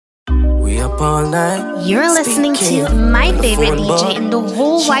up all night. You're listening to my favorite DJ in the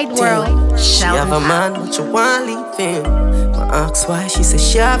whole wide world, She have a man, but you want leave him. I ask why, she says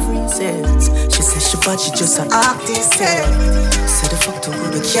she have reasons. She says she but she just an artist. Say the fuck to me,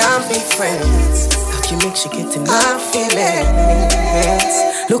 we can't be friends. How can you make she get in my feelings?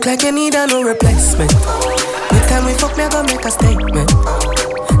 Look like you need a no replacement. Next time we fuck, me I gonna make a statement.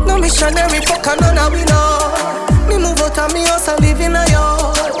 No missionary fuck, I know now we know. Me move out of me house and live in a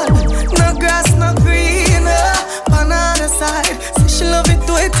yard. No grass, no green, on the other side. Say she love it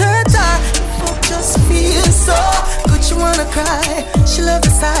to it her time. Fuck just feel so good, she wanna cry. She love the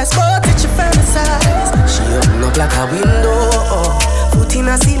size, but it's your fantasize. She open up like a window, foot in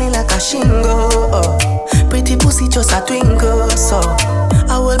a ceiling like a shingle. Pretty pussy just a twinkle, so her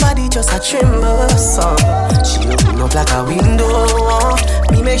whole body just a tremble, so she open up like a window.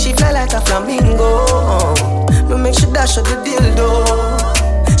 Me make she fly like a flamingo. Me make she dash out the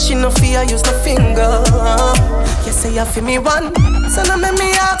dildo. She no fear, use no finger. You say you feel me one, so now make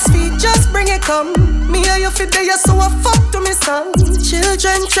me ask feet, just bring it come. Me and you fit there, so I fuck to me son.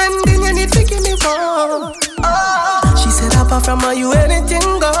 Children trending, you need to give me one. She said apart from her, you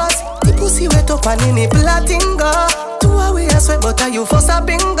anything goes. The pussy wet up and in it platingo. Two away I sweat, but you force a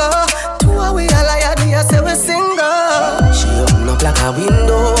bingo. Two away I liar, I say we single. She open up like a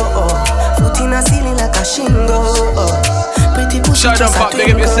window, foot in a ceiling like a shingle. Pretty pussy shut just up, a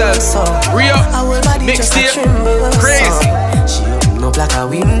big up yourself. Rio, mixtape, crazy. She open up like a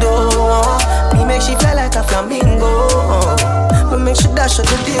window. Me make she fly like a flamingo. Me make she dash out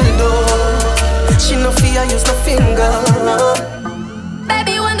the dildo. She no fear, use no finger.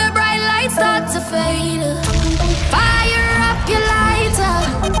 Baby, when the bright lights start to fade, fire up your lighter,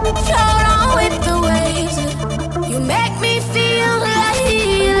 float on with the waves. You make me feel like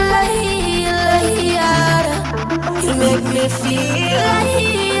you make me feel like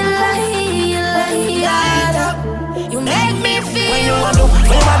you make me feel. When you want to,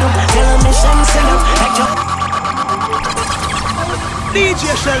 tell a mission, sing up, like you. DJ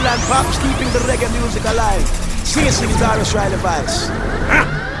Sheldon Pops keeping the reggae music alive. CC Guitarist Riley Vibes.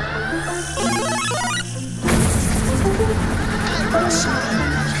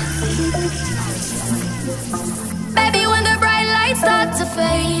 Baby, when the bright lights start to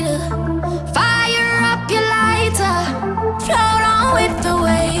fade, fire up your lighter, float on with the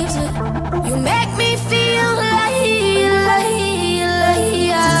waves. You make me feel like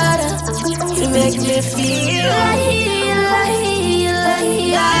you make me feel like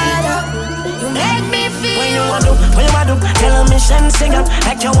you make me feel. When you want to, tell a mission, sing up,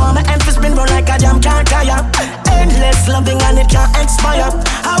 like you want my emphasis spin roll like a jam can't tire. Endless loving and it can't expire.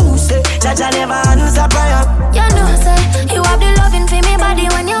 How say, Jaja never answer prayer. You know, say, you have the loving for me body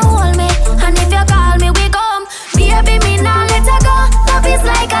when you hold me. And if you call me, we come. Baby, me now let her go. Love is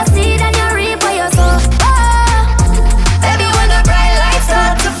like a seed and you reap what you sow. Baby, when the bright lights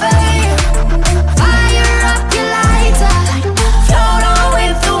start to fade, fire up your lighter, float on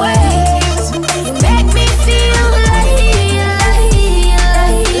with the waves. You make me feel like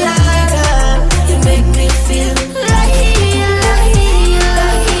you make me feel like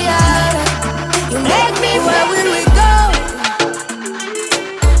you make me. Where will we go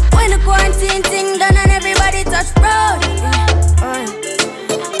when the quarantine thing done and everybody touch road?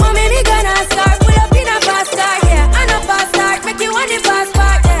 Mommy, me gonna start, pull up in a fast car, yeah. I know fast start, make you want the fast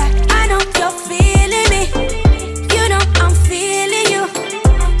part, yeah. I know you're feeling me, you know I'm feeling you.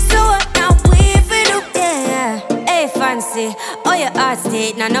 So what now we for do, yeah. Hey fancy, oh your heart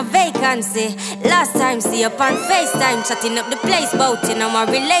state, now no vacancy. Last time see up on FaceTime, chatting up the place, bout in our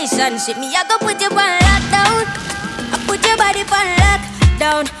relationship. Me I go put you on lockdown, I put your body on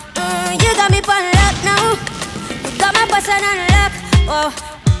lockdown. You got me on lock now, you got my person on lock. Oh,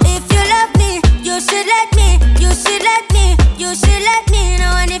 if you love me, you should let me, you should let me, you should let me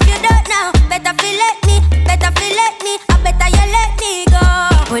know. And if you don't know, better feel let me, better feel let me, I better you let me go.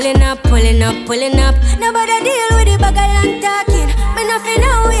 Pulling up, pulling up, pulling up. Nobody deal with the bag and talking. Me nothing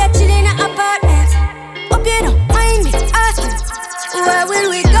know we are chilling in an apartment. Hope you don't mind me asking, where will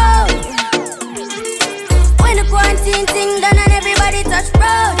we go when the quarantine thing done and everybody touch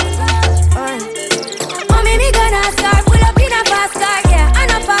road? Mommy, me gonna start, pull up in a fast car, yeah. I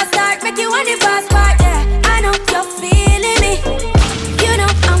know fast start, make you want the fast part, yeah. I know you're feeling me, you know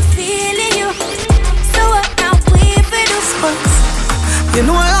I'm feeling you. So what now we for do sports? You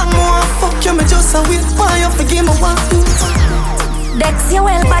know I more fuck you, me just a wait for you, forgive me one. Dex, you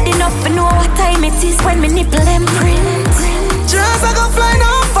well bad enough to know what time it is when me nipple them print. Just I go fly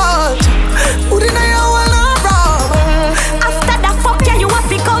no fault, put in a your wall no problem. After that fuck yeah, you have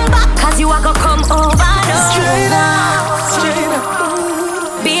to come back, cause you are gonna come over. Straight up, straight up.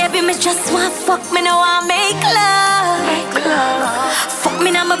 Baby, me just want want fuck, me no want make love. Fuck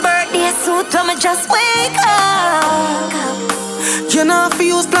me now my birthday suit, I'ma just wake up. You know if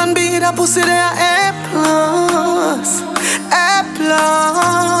you use plan B, that pussy there A+, A+.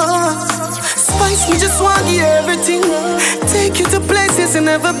 Spice me, just want you everything. Take you to places you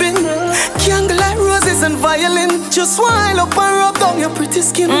never been. Candle like roses and violin. Just wind up and rub down your pretty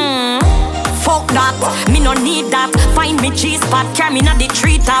skin. Fuck that, me no need that. Find me G-spot, carry me na the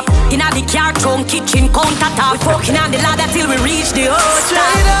tree top. Inna the car trunk, kitchen, countertop. We fucking on the ladder till we reach the house.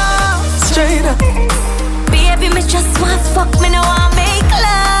 Straight up, straight up. Baby, me just want fuck, me no want make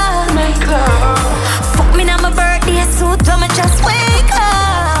love. Make love. Fuck me now my birthday suit, I'ma just wake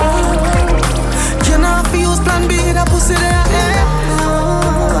up. You know if you use plan B, that pussy there A+,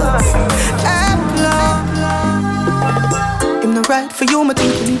 A+. Him no right for you, me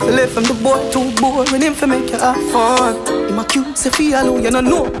think you need to live from the boy too boring. Him for make you have fun. Him a cute, say feel you know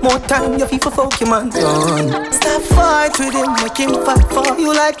no more time. You feel for fuck your man done. Stop fight with him, make him fight for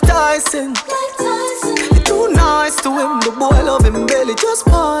you like Tyson. You're too nice to him, the boy love him belly, just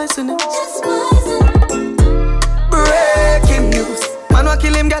poison him. Breaking news, man wa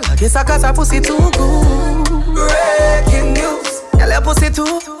kill him, girl. I guess I cause her pussy too good. Breaking news, girl your pussy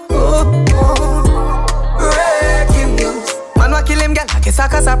too good. Breaking news, man wa kill him, girl. I guess I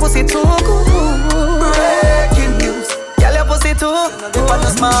cause her pussy too good. Breaking news, girl your pussy too good. You want a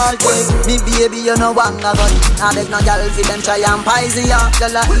small thing, me baby you no want a gun. I beg no girl fi them try and poison ya.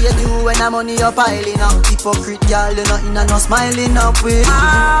 Girl I hate you when the money you piling up. Hypocrite girl, you not in a no smiling up with.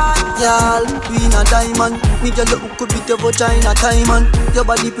 Girl, we no diamond. Me girl you could beat your vagina diamond. Your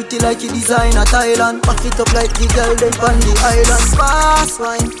body pretty like you designer Thailand. Pack it up like the girl them on the island. Fast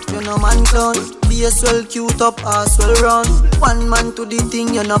wine, you no man clown. Be as well cute up, as well run. One man to the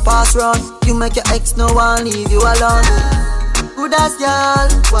thing, you no pass run. You make your ex no one leave you alone. Good as girl,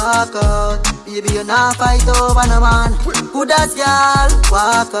 walk out. Baby, you not fight over no man. Good as girl,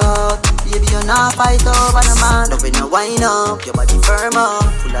 walk out. Baby, you not fight over no man. Love when you wind up, your body firm up,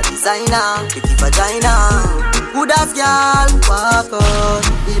 full of designer, pretty vagina. Good as girl, walk out.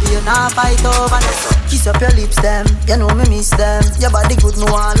 Baby, you not fight over no man. Kiss up your lips, them. You know me miss them. Your body good, no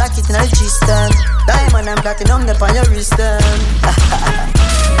one like it in a cheese them. Diamond and platinum, them on your wrist them.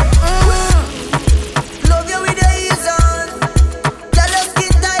 Love you with the ease on.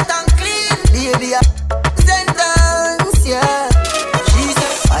 Baby, sentence, yeah. She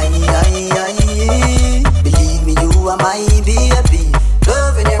said, believe me, you are my baby.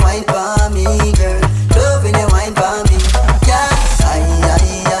 Loving you wine for me, girl. Loving you wine for me, yeah.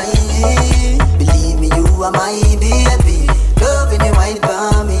 Believe me, you are my baby. Loving you wine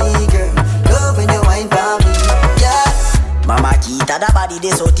for me, girl. Loving you wine for me, yeah. Mama Kita, the body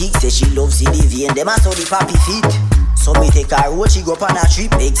they so thick, say she loves the vein. Them a so the pappy feet. So me take her road, she go on a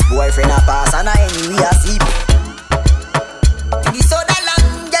trip. Ex-boyfriend a pass and a anyway a sleep. This other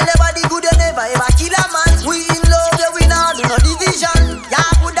land, girl your body good, you never ever kill a man. We in love, yeah we now do no division. Yeah,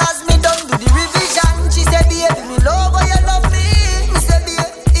 good as me done do the revision. She said, baby, me love how you love me. Me say,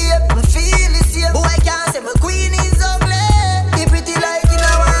 baby, me feel the same. Boy can't say my queen is ugly. Keep pretty like in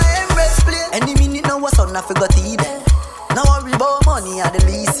our embrace play. Any minute now what's on, I forgot to eat. Now worry about money at the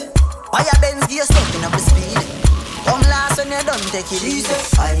least. Buy a Benz, gear stuck in up the speed. Come last when you done take it easy.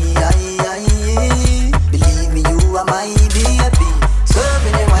 Believe me, you are my baby.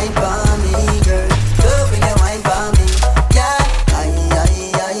 Serving you wine for me, girl. Serving you wine for me, yeah.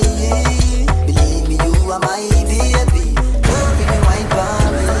 Believe me, you are my baby. Serving you wine for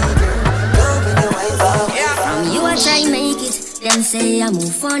me, girl. Serving you wine for me. From you I try make it. Them say I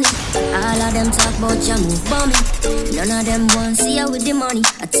move funny. All of them talk about you move bummy. None of them want see you with the money.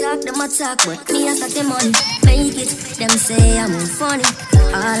 I talk, but me I stack the money. Make it, them say I move funny.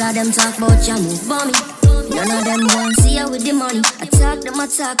 All of them talk about you move bummy. None of them want see you with the money. I talk,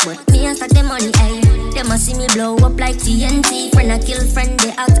 but me I stack the money. Ay, them a see me blow up like TNT. Friend I kill friend,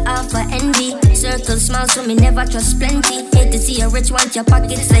 they act off for envy. Circle smile so me never trust plenty. Hate to see a rich want your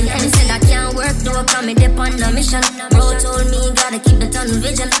pockets say anything. I can't work though, come me dip on a mission. Bro told me gotta keep the tunnel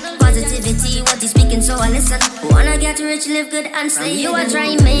vision. Positivity, what he speaking so I listen. Wanna get rich, live good and slay. You a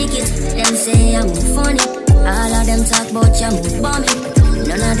try make it. Them say I move funny. All of them talk about you move bummy.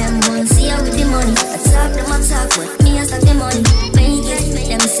 None of them want see you with the money. I talk, but me I stack the money. Make it,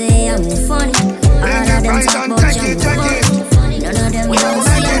 them say I move funny. All of them talk about you move bummy. None of them want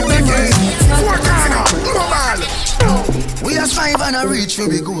see you with the money. We a strive and a reach for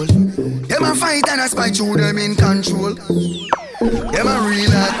big goal. Them a fight and a spy through them in control. Them a real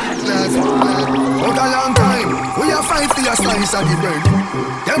last out a long time. We a fight for your slice of the bread.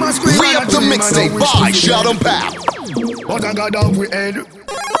 Them a scream and a the mixtape by Shut 'em Pap. But I got off with head.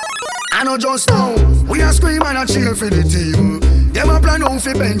 I know just now, we are scream and a cheer for the team. Them a plan out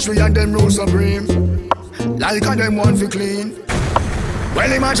for bench, we and them roll supreme. Like a them one for clean.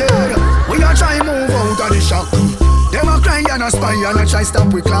 Well imagine, we a try move out of the shock. Them a cry and a spy and a try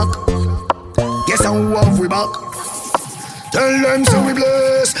stop we clock. Guess how who have we back? Tell them so we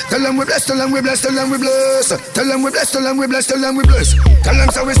bless. Tell them we bless, tell them we bless, tell them we bless. Tell them we bless, tell them we bless, tell them we bless. Tell them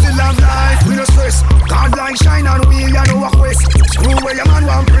so we still have life, we no stress. God like shine and we and no walk west. Screw where your man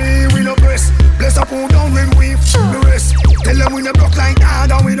want pray, we no press. Bless up who down when we the rest. Tell them we no block like God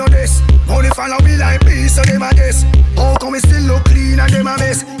and we no this. Only follow we like peace so them a guess. How come we still look clean and them a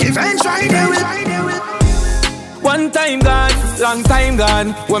mess? Eventually they will. One time gone, long time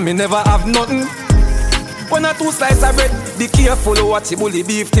gone, when me never have nothing. One or two slices of bread, be careful of what you bully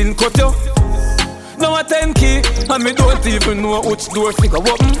beef tin cut you. Now a 10 key, and me don't even know which door figure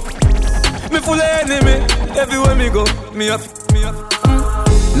open. Me full of enemy, everywhere me go, me up.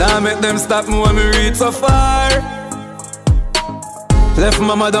 Now make them stop me when me reach so far. Left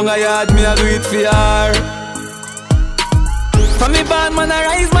mama down a yard, me a do it for her. For me bad man a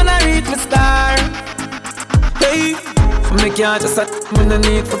rise, man a reach me star. Hey, me can't just me no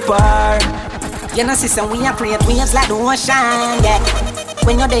need for par. You know, sister, we are create waves like the ocean, yeah.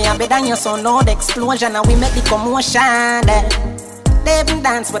 When you're there, better than your son, no the explosion, and we make the commotion, yeah. They even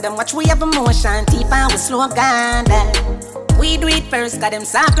dance with them, watch we have emotion, deep and we slow down, yeah. We do it first, got them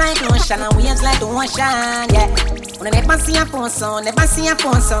soft like lotion, and waves like the ocean, yeah. When I never see a phone sound, never see a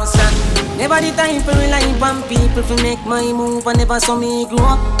phone sound, son. Never the time for rely on people to make my move, and never saw me grow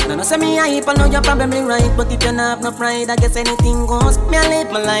up. And I know say me hype, I know you're probably right, but if you don't have no pride, I guess anything goes. Me I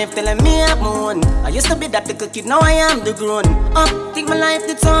live my life telling me I'm moon. I used to be that little kid, now I am the grown up. Think my life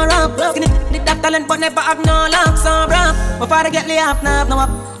did so rough, did that talent but never have no luck, so rough. My father get laid off, now no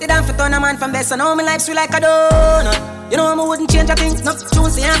up. Did I fit on a man from best, so now my life's sweet like a donut. You know I wouldn't change a thing, no.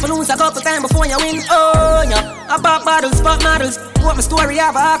 Choose the half lose a couple times before you win, oh yeah. I pop bottles, pop models. What my story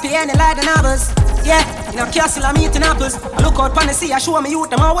have a happy ending like the novels. Yeah, in a castle I'm eating apples. I look out pon the sea, I show me youth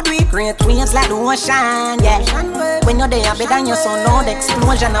them how would we create waves like the ocean, yeah. When you're there, better than your son, no the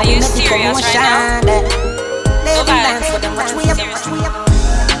explosion. And we make the commotion, yeah. Live and dance with them, watch we up.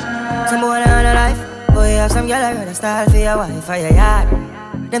 Some boy on a life, boy have some girl I rather style for your wife or your yard.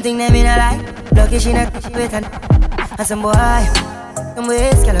 Them think them in a lie, lucky she not with an. And some boy, them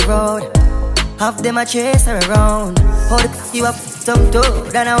ways girl a road. Half them a chase her around. Hold you up some toe,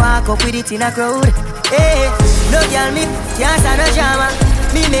 then I walk up with it in a crowd. Hey, no girl me can't stand no drama.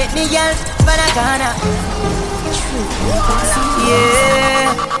 Me make me girl banana.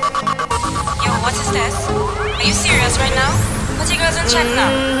 Yeah. Yo, what is this? Are you serious right now? Put your girls in check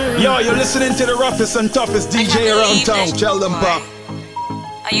now. Yo, you're listening to the roughest and toughest DJ around town. Tell them pop.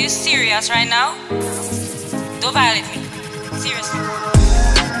 Are you serious right now? Don't violate me. Seriously.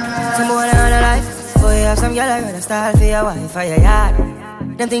 Some boy on a life, boy have some girl I rather style for your wife or your yard.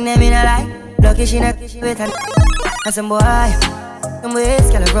 Them think them in a lie, lucky she not with her. And some boy, them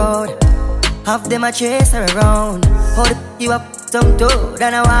ways girl a road. Half them a chase her around. Hold you up some toe,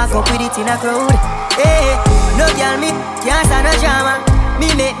 then I walk up with it in a crowd. Hey, no girl me can't stand no drama.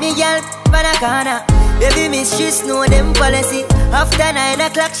 Me make me girl banana. Baby miss she know them policy. After 9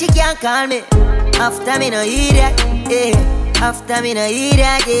 o'clock she can't call me. After me no hear that, yeah. After me no hear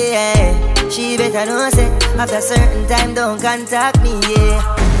that, yeah. She better know say after certain time don't contact me,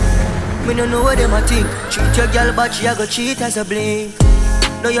 yeah. Me no know what them a think. Treat your girl but she a go cheat as a blink.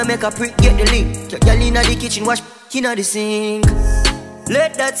 Now you make a prick get the link. Your girl inna the kitchen wash inna the sink.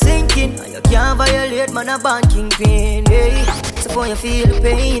 Let that sink in. You can't violate man a banking pain, yeah. So for you feel the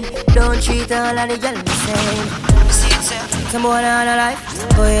pain, don't treat all of the girl the same. Some boy on a life,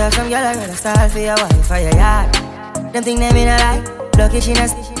 boy have some girl I rather style for your wife or your yard. Them think them in a lie, lucky she not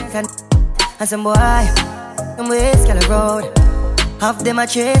and some boy, them ways girl a road. Half them a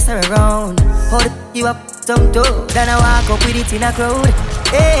chase her around. Hold you up some toe, then I walk up with it in a crowd.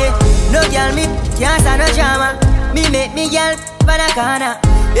 Hey, no girl me can't stand no drama. Me make me girl banana.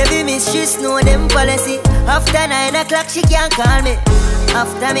 Baby miss she know them policy. After 9 o'clock she can't call me.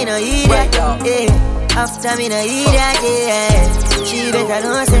 After me no hear that, yeah. After me no hear that, yeah. She better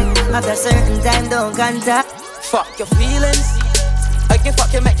know say after certain time don't contact. Fuck your feelings. I can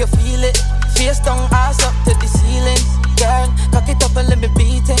fucking make you feel it. Face down, ass up to the ceiling. Girl, cock it up and let me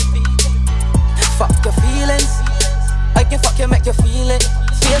beat it. Fuck your feelings. I can fucking make you feel it.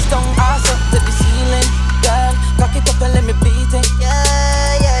 Face down, ass up to the ceiling. Girl, cock it up and let me beat it.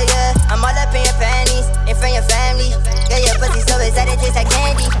 Yeah, yeah, yeah. I'm all up in your panties, in front of your family. Yeah, your pussy so excited, tastes like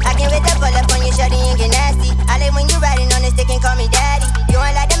candy. I can't wait to pull up on you, shawty, and get nasty. I like when you riding on the stick and call me daddy. You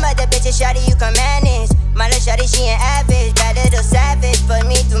ain't like them other bitches, shawty, you can manage. My little shawty, she ain't average. Bad little savage, put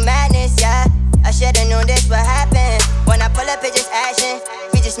me through madness.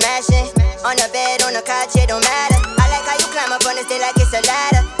 On the bed, on the couch, it don't matter. I like how you climb up on the stage like it's a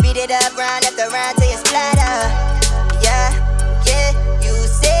ladder. Beat it up round after round till you splatter. Yeah, yeah, you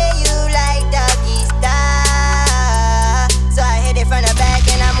say you like doggy style, so I hit it from the back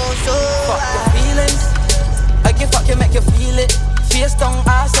and I move so fuck your feelings. I can fuck you, make you feel it. Face down,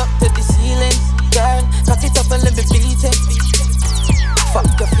 ass up to the ceiling. Girl, cock it up and let me beat it. Fuck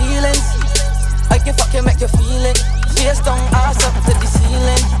your feelings. I can fuck you, make you feel it. Face down, ass up to the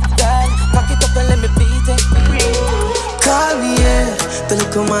ceiling. Girl, cock it up and let me beat it. Call me, yeah. The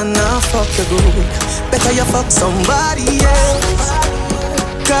little man now fuck you good. Better you fuck somebody else.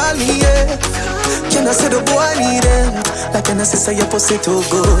 Call me, yeah. Can I say the boy need it? Like can I say your pussy too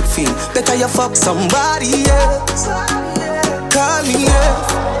good feel? Better you fuck somebody else. Call me, yeah.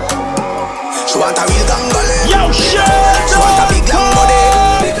 She want a real gangole. Yo, shit. She want a big gangole.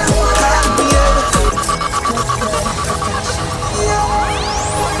 Call me, yeah.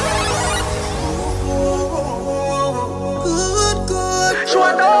 Good, good. She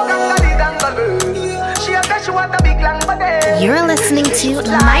want a gangole. She a she want a big gangole. You're listening to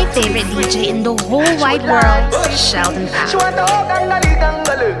my favorite DJ in the whole wide world, Sheldon She want a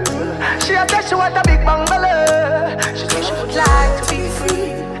gangole. She a she want a big bangole. She said she would like to be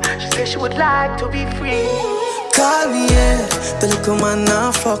free. She said she would like to be free. Call me, yeah. The little man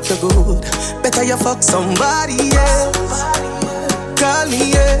now fuck you good. Better you fuck somebody else. Call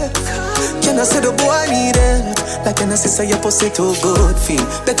me, yeah. Can I say the boy need it? Like can I say your pussy too good feel?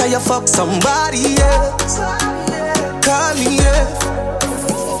 Better you fuck somebody else. Call me, yeah.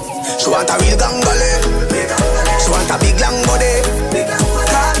 She want a real gangole. She want a big long body.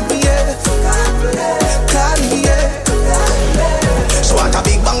 Call me, yeah. Call me, yeah. She want a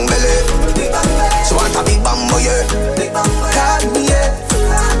big bang belly. She want a big bang boy, yeah. Call me, yeah.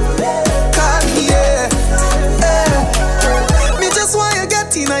 Call me, yeah. Me just want you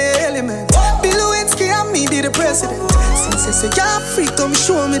get in your element. Bill Lewinsky and me be the president. Since I say you're free, come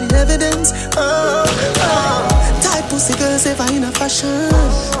show me the evidence. Type pussy girls ever in a fashion.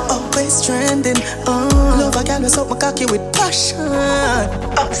 Always trending. Love a girl who suck my cocky with passion.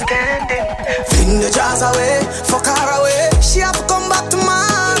 Outstanding. Fling the jars away, fuck her away. She have to come back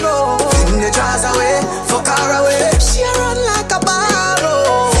tomorrow. Fling the jars away, fuck her away. She run like a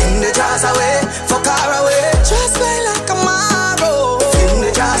barrow. Fling the jars away, fuck her away. Just play like a marrow. Fling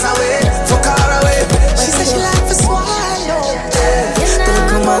the jars away, fuck her away. She said she like to swallow. Yeah. The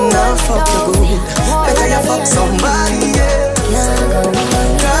little man now fuck you good. Better you fuck somebody, yeah.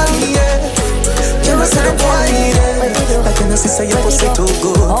 Call me, yeah. Can I say the boy need it? Like can I say your pussy too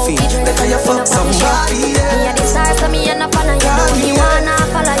good feel? Better you fuck somebody, yeah. Me a the star, so me a no follow you. Me wanna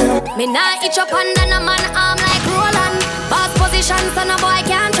follow you. Me nah itch up under no man arm like Roland. Boss position, so no boy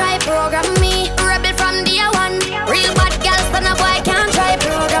can't try program me. Rebel from day one. Real bad girl, so no boy can't try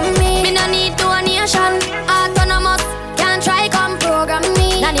program me. Me no need donation. Autonomous, can't try come program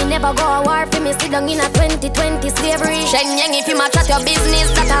me. Nanny never go a war for me. Sit down in a 2020 slavery. Shenyang if you match at your business,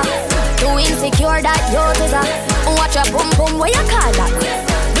 that too insecure that you is a. Watch your boom boom, what you call that?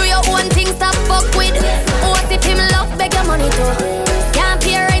 Do your own thing, stop fuck with. What if him love, beg your money too? Can't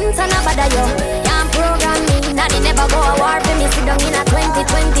pay rent and a bother you. Can't program me, nanny never go a war for me. Sit down in a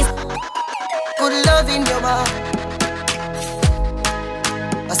 2020. Good love in your bar.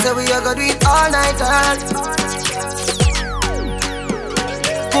 I say we are gonna do it all night, girl.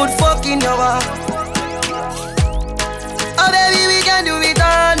 Good fuck in your bar. Oh baby, we can do it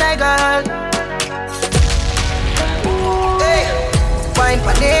all night, girl. Hey, wine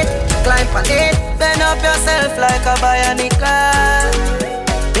pan it, climb pan it, bend up yourself like a bionic girl.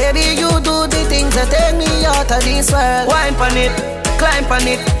 Baby, you do the things that take me out of this world. Wine pan it, climb pan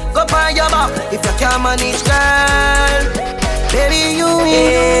it, go on your back if you can't manage, girl. Baby, you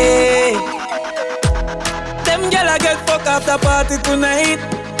hey. Them gyal a get fuck after party tonight.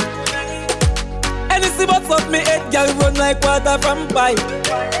 Anything but fuck me head, gyal run like water from pipe.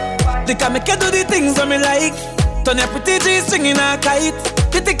 They can make you do the things that me like. Turn your pretty G-string in a kite.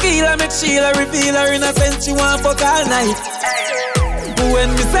 The tequila make Sheila reveal her innocence. She want fuck all night.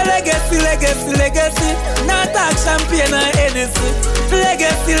 When me say legacy, legacy, legacy, not talk champagne or Hennessy.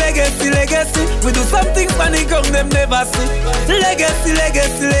 Legacy, legacy, legacy, we do something funny come them never see. Legacy,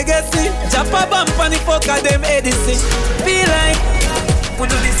 legacy, legacy, jump a bump on the fuck of them Edison. Feel like we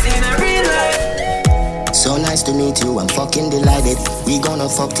do this in a real life. So nice to meet you, I'm fucking delighted. We gonna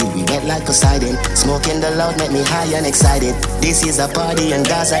fuck till we wet like a siding. Smoking the loud make me high and excited. This is a party and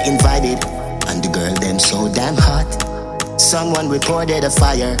guys are invited. And the girl them so damn hot. Someone reported a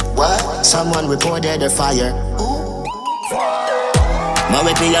fire. What? Someone reported a fire. Ooh. My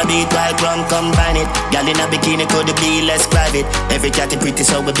with me a beat white rum combine it. Girl in a bikini could be less private. Every cat is pretty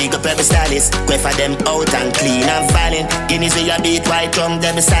so we big up every stylist. Quay for them out and clean and violent. Guineas we a beat white rum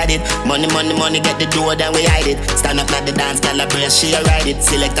them beside it. Money, money, money get the door then we hide it. Stand up at the dance, girl a brace she a ride it.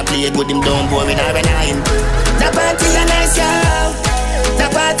 Select a play good him down boy with her and I. The party a nice yo. The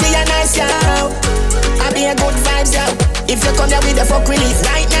party a nice yo. I be a good vibes yo. If you come here with the fuck relief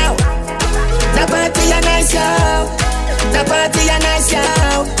right now. The party a nice yo. The party a nice yo.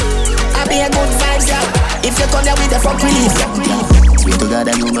 I be a good vibes yo. If you come here with the fuck relief. Sweet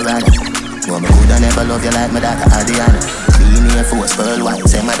together you me rather. No me coulda never love you like my daughter Adriana. Clean Air Force, pearl white,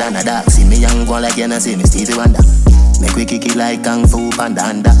 say Madonna dark. See me young one like you know see me Stevie Wonder. Make we kick it like Kung Fu Panda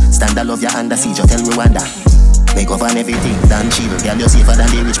under. Stand I love your under, see you tell Rwanda. Make up on everything, damn chill. Girl you safer than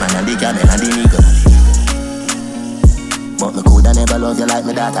the rich man and the camel and the nigga. But me coulda never love you like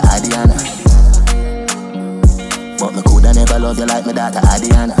my daughter Adriana. But me coulda never love you like my daughter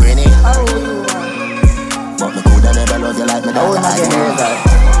Adriana. Renee. But me coulda never love you like my daughter Adriana.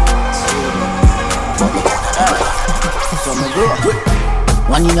 But me coulda never. So me go.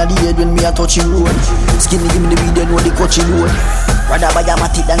 One in the head when me a touching road. Skinny give me the weed, know the coaching road. Rather buy a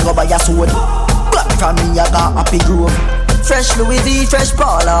matic than go buy a sword. Black from me I got Happy Grove. Fresh Louis V, fresh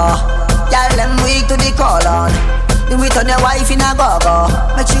Paula. Y'all them weak to the call on. Do it on your wife in a go-go.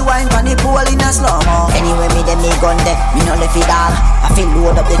 Make you wine pan the pool in a slow-mo. Anyway me dem me gun there, me no left it all. I feel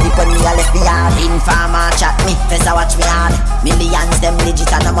load up the dip on me I left the yard. Informer chat me, Fezza watch me hard. Millions them legit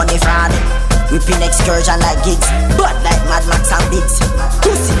and the money fraud. Whipping excursion like gigs, but like Mad Max and Biggs.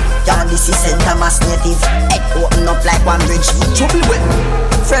 Pussy, y'all this is Center Mass native. Head open up like one bridge. Trouble with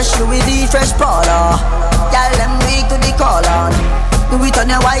fresh Louis V, fresh Paula. Y'all them weak to the call on. Do it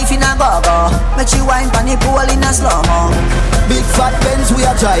on your wife in a go-go. Make you wine pan the pool in a slow-mo. Big fat Benz we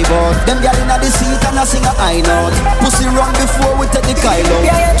a drive out. Them gyal inna the seat and a sing a high note. Pussy run before we take the Kylo.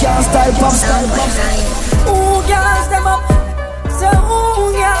 Can't style pump, style pump. Ooh, girls them up. So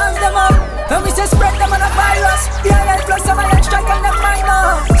ooh, girls them up. When we say spread them on a virus. BIL plus some of them strike on them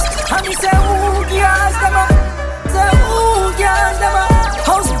minus. And we say ooh, girls them up. So ooh, girls them up.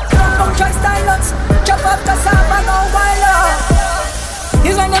 House, don't try stylots. Chop up cassava, no wild up.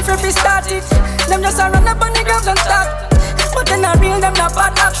 Here's when them free started. Them just a run up on the grounds and stop. But then I real them not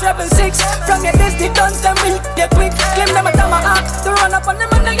bad ops. Rebel 6 from your list, the guns them will get quick. Claim them a tomahawk. To run up on them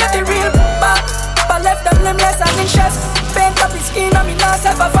and they get the real back. But left them limbless and in chest. Paint up his skin on me now,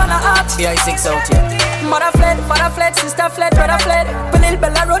 self a fan of art. PI6 out here. Mother fled, father fled, sister fled, brother fled. Benil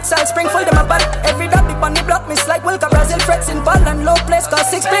Bella roadside, Springfield them a bad. Every dog big on the block, miss like Wilka, Brazil, frets in ball and low place. Cause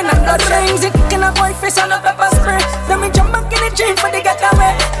 6 pin and blood rings. It in a boy face and a pepper spray. Then we jump back in the gym for the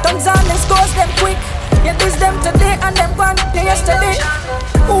getaway. Tongues on them scores them quick. You diss them today and them gone yesterday.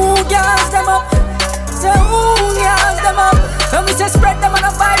 Ooh, girls them up. So ooh, girls them up. When we say spread them on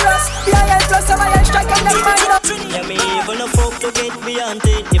a virus. BIL plus some iron strike and them mind up. Yeah, me even no folk to get beyond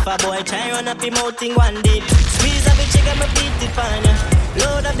it. If a boy try run up him out in one day, squeeze up the chicken, me beat it pan ya.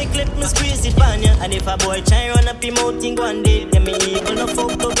 Load up the clip, me squeeze it pan ya. And if a boy try run up him out in one day, yeah, me even no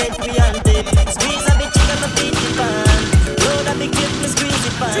folk to get beyond it. Squeeze up the chicken, me beat it pan. Load up the clip, me squeeze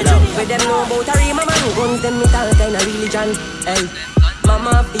it pan. With them know about a rima man, guns them metal kind of religion. Hey,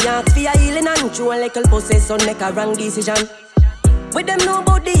 mama fi ask fi a healing and chew a little possess on make a wrong decision. With them know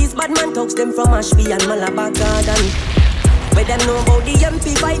about these bad man talks them from Ashby and Malabar Garden. With them know about the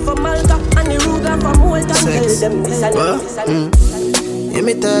MP5 from Malta and the Ruger from Walton. Tell them this and this and yeah,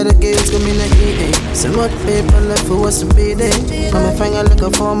 me tired of games coming like me. So much paper left for us to be there. When me find a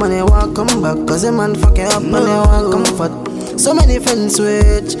little for money, won't come back. Cause the man fucking up and they won't comfort. So many friends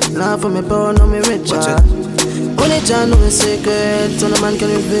switch. Now for me power, now me rich. Only John know the secret. So no man can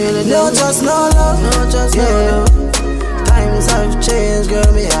reveal it. No just no love, no just no love. Times have changed, girl,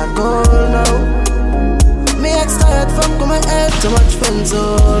 me a gold now. Me ex-tired from coming head. Too much friends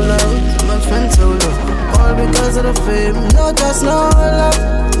all love, too much friends all love. All because of the fame. No just no love,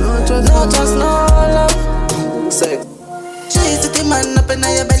 no just no love. Say Chase the man up in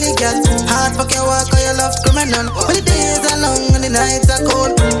your belly, girl. Hard fuck your walk or your love criminal. When the days are long and the nights are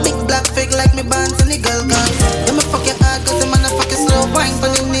cold. Big black fig like me bands and the girl gun. Yeah, me fuck your hard cause the man a fucking slow. Wine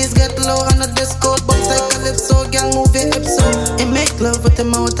when your knees get low on the disco. Box like calypso, girl move your hips so. It make love with the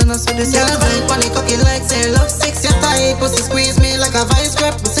mouth and I saw this. Girl vibe funny cocky like say love six. Your tight pussy squeeze me like a vice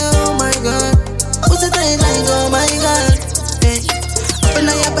grip. I say oh my god. Pussy tight like oh my god. Hey. Up in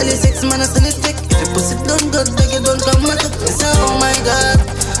your belly 6 minutes and it's thick. Pussy done good, beg you don't come back. Say oh my god,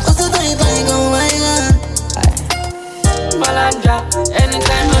 pussy tight like oh my god. Malandra,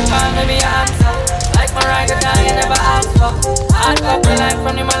 anytime you call me, me answer. Like my ragga down, you never ask for. Hard fuck the line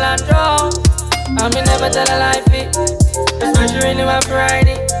from the Malandra, and me never tell a lie fit. Especially when you have right.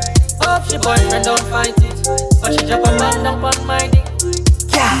 She boyfriend don't fight it, but she drop a man down on my dick.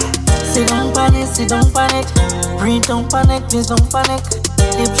 Yeah, sit down on it, sit down on it. Breathe down on it, please don't panic.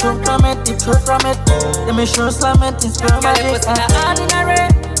 Deep throat from it, deep throat from it. Let me sure slam it, it's girl magic. Your pussy not ordinary,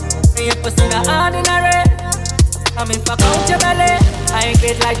 your pussy not ordinary. I mean fuck out your belly, I ain't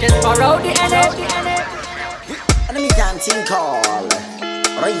great like just for out the energy. Enemy dancing call,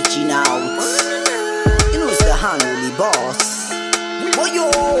 reaching out. You know it's the handly boss. Boy, yo,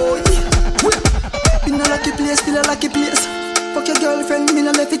 in a lucky place, still a lucky place. Fuck your girlfriend, me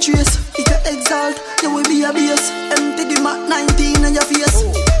no left it trace. If you exalt, you will be a base. Empty the Mac 19 on your face.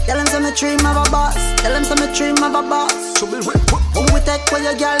 Tell them some dream of a boss. Tell them some dream of a boss. When we take where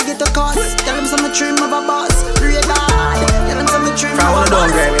your girl get a cost. Tell them some dream of a boss. Real guy. Tell them some dream of a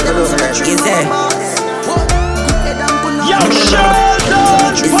boss. Tell them some dream of a boss. Yo,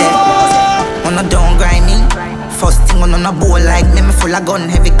 on a down grinding. First thing on a bowl like me, me full of gun,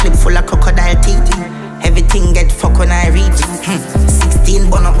 heavy clip full of crocodile teeth. Everything get fuck when I reach 16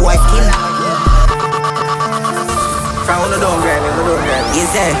 bun up boy skin. From on a down grinding, Yes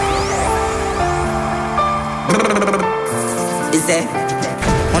sir. Is there?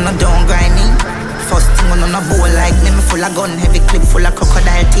 On a down grinding. First thing on a bowl like me, me full of gun, heavy clip full of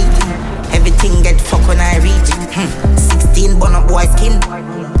crocodile teeth. Everything get fuck when I reach 16 bun up boy skin.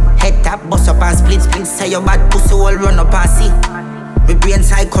 Head tap, bust up and split. Say your bad pussy all run up and see. My brain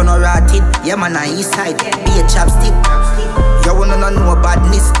side corner rotted. Yeah man on east side, be a chapstick. You wanna know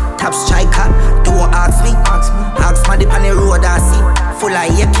badness. Top striker, don't ask me. Ask my dip on the road I see. Full of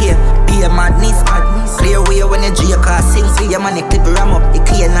AK, be a madness. Clear way when you drink or sing. See your man, you clip ram up, you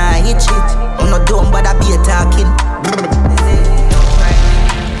clear now hit shit. I'm not dumb but I be a talking.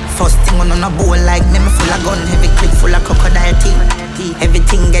 First thing on a bowl like me full of gun, heavy clip full of crocodile teeth.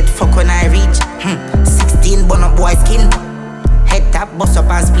 Everything get fuck when I reach 16 bun up boy skin. Head tap, bust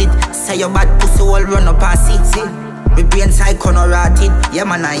up and split. Say your bad pussy all run up and see. My brain side corner rotted. Yeah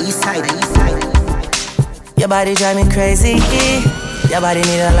man on east side. Your body drive me crazy. Your body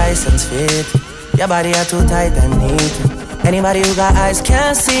need a license fit. Your body are too tight and neat. Anybody who got eyes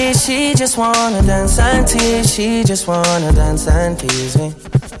can't see. She just wanna dance and tease. She just wanna dance and tease me.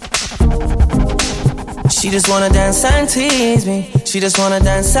 She just wanna dance and tease me. She just wanna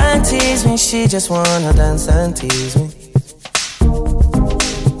dance and tease me. She just wanna dance and tease me.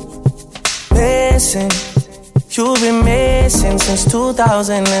 Listen, you've been missing since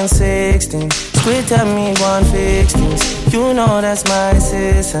 2016. Quit tell me one fix things. You know that's my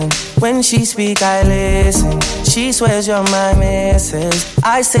assistant. When she speak, I listen. She swears you're my missus.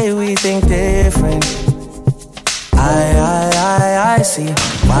 I say we think different. I see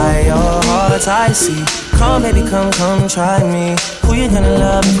why your heart's icy. Come baby, come try me. Who you gonna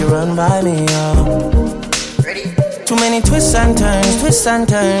love if you run by me, oh? Ready? Too many twists and turns,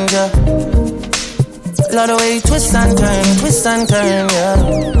 yeah. Love the way you twist and turn, yeah.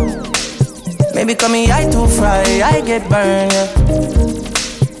 Maybe call me I too fry, I get burned, yeah.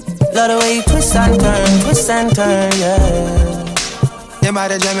 Love the way you twist and turn, yeah. Your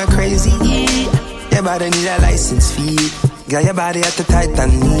body drive me crazy. Your body need a license fee. Got your body at the tight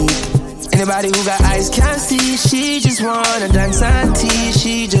and neat. Anybody who got eyes can't see. She just wanna dance and tease.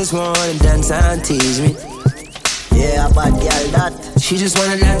 She just wanna dance and tease me. Yeah, bad girl that. She just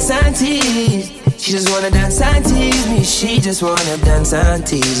wanna dance and tease. She just wanna dance and tease me. She just wanna dance and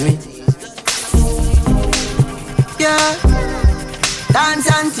tease me. Yeah, dance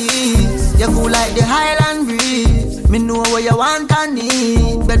and tease. You cool like the Highland breeze. Me know what you want and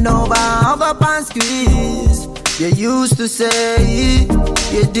need. Bend over, hug up and squeeze. You used to say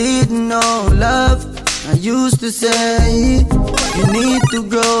you didn't know love. I used to say you need to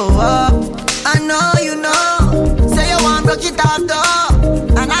grow up. I know you know. Say you want broke it off though.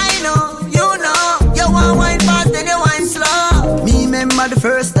 And I know, you know. You want wine fast and you wine slow. Me remember the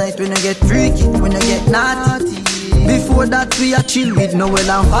first night when I get freaky, when I get naughty. Before that we are chill with Noel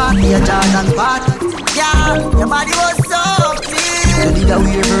and party, a Jordan party. Yeah, your body was so clean. You did a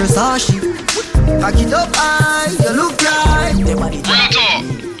weird Versace. Back it up high, you look right. Real talk,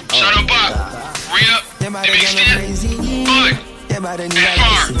 shut up back. Real, the mixtape, boy. Your body need a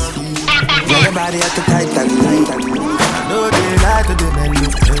license fee. Your body at the tight and neat. No, they like to defend you.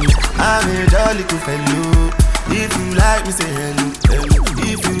 I'm a jolly to fellow. If you like me, say hello.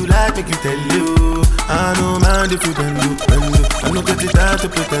 If you like, make you tell you. I don't mind if you can do. I don't get the time to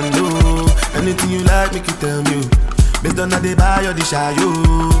pretend you. Anything you like, make you tell me. Based on how they buy or they shy you.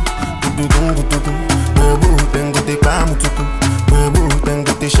 Tengo te pamu tutu.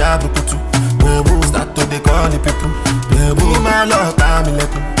 Tengo te shabu tutu. Start to they call the people. My love, I'm in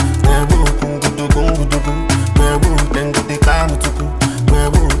leku. Tengo te pamu tutu.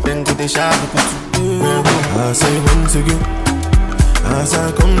 Tengo te they sharp put I say once again, as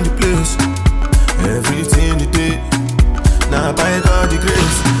I come to place, everything you did. Now by God the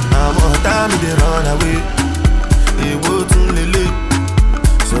grace, I'm all time they run away. They go to Lily,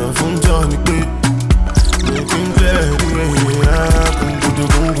 so from Johnny Bay, making clear the way. I come to the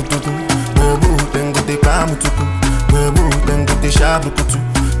Webu, then go the Kamu to Webu, then go the Shabu to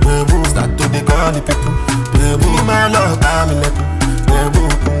Webu, start to the call the people. Webu, my love, I'm in it. Webu,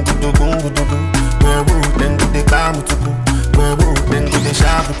 Webu, then go the Kamu to Webu, then go the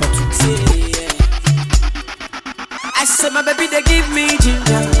Shabu to. I said my baby they give me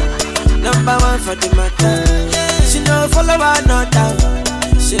ginger, number one for the matter. She no follow her no doubt,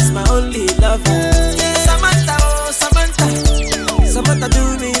 she's my only lover. Samantha, oh Samantha, Samantha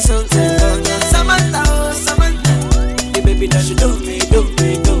do me something. Samantha, oh Samantha, the baby that she do me.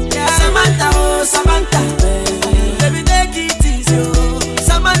 Samantha, oh Samantha, baby take it easy.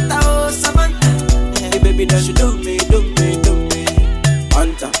 Samantha, oh Samantha, the baby that she do me.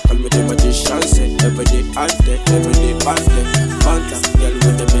 Hunter, call me the magician, say every day ante, every day pante. Hunter, girl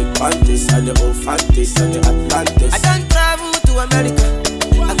with the big panties, and the old fanties, and the Atlantis. I done travel to America,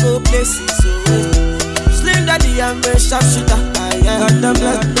 I go places, so Slim Daddy and me sharp shooter. Got the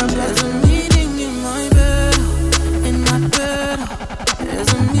blood. There's a meeting in my bed, in my bed. There's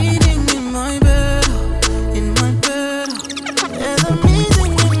a meeting in my bed, in my bed. There's a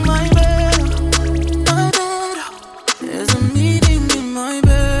meeting in my bed, my bed. There's a meeting in my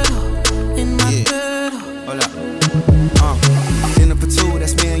bed, in my bed. Hold up. Dinner for two,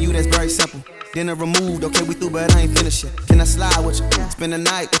 that's me and you, that's very simple. Dinner removed, okay, we through, but I ain't finished yet. Can I slide with you? Spend the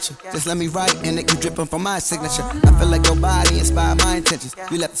night with you. Just let me write and it keep dripping from my signature. I feel like your body inspired my intentions.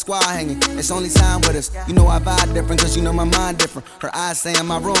 You left the squad hanging, it's only time with us. You know I vibe different, cause you know my mind different. Her eyes saying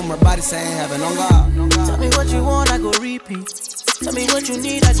my room, her body saying heaven on God. Tell me what you want, I go repeat. Tell me what you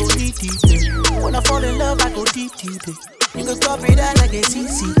need, I go deep. When I fall in love, I go deep. You can copy that like a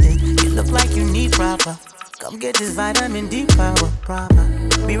CC thing. You look like you need proper. Come get this vitamin D power proper.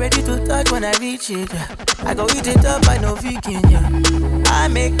 Be ready to touch when I reach it, yeah. I go eat it up, I know vegan, yeah. I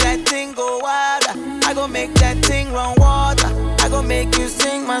make that thing go wild. I go make that thing run water. I go make you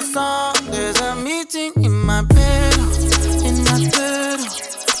sing my song. There's a meeting in my bed, in my bed.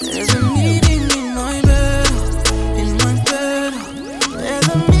 There's a meeting in my bed, in my bed. There's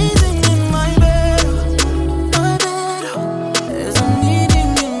a meeting in my bed, my bed. There's a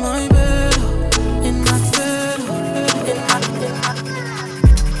meeting in my bed, in my bed, in my bed.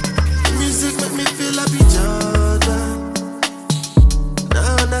 Music make me feel like a Jordan.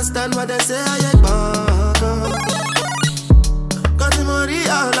 Now understand what they say, I get back. Cause the money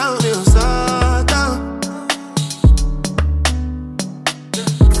all out me, start down.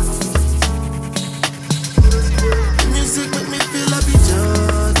 Music make me feel like a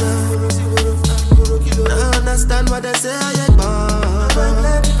Jordan. Now understand what they say, I get back.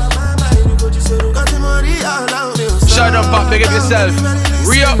 Cause the money all out me, shut up, pop, big up yourself.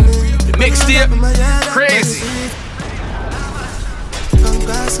 Re-up, mixtape, crazy.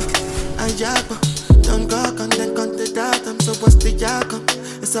 Don't go on, then come to that. I'm so what's the yakon?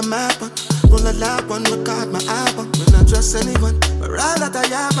 It's a map on. Roll a lap one, record my album. When I trust anyone, but all that I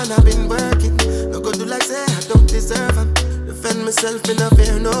have and I've been working. No go do like say I don't deserve them. Defend myself in a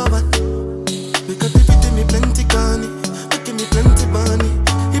fear no one. Because if it me plenty money, making me plenty money.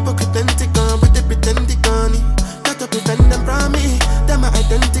 Hypocrite plenty gone with the pretend gone. Got to prevent them from me. Them are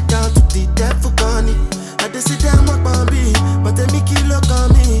identical to the devil gone. I just sit down walk on me, but they make you look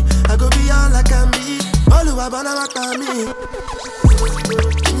on me. I go be all I can be. All who I wanna walk on me.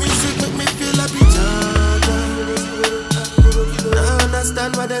 Music make me feel like a Jordan. Now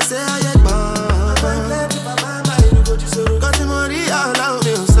understand what they say, I get back. Cause the money all out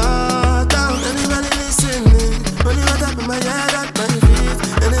me, start down. Anybody listening, money what up in my head, at my feet.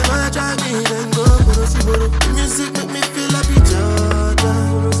 Anybody try me, then go. Music make me feel like a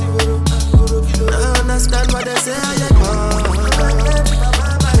Jordan. Now understand what they say, I get back.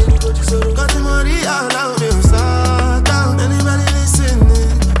 Cause the money all out me, start down. Anybody listening,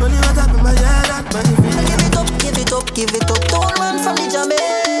 money what up in my head, at my feet. Give it up, give it up, give it up. Don't run from the jam,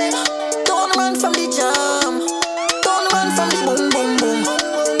 don't run from the jam. Don't run from the boom, boom, boom.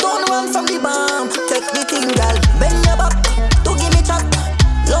 Don't run from the bomb. Take the thing, girl, bend your back. Don't give me chat.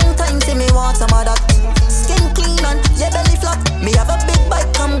 Long time see me want some of that. Skin clean and your belly flat. Me have a big bite,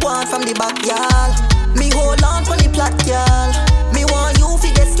 come go on from the back, y'all. Me hold on for the plot, y'all. Me want you fi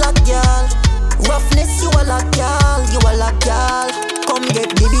get slack, y'all. Roughness, you a lock, y'all. You a lock, y'all. Come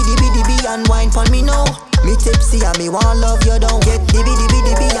get dibby and wine for me now. Me tipsy and me want love you down. Get dibby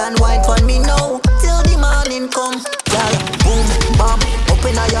and wine for me now. Till the morning come, y'all. Boom, bam,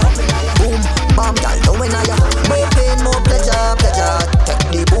 open a ya.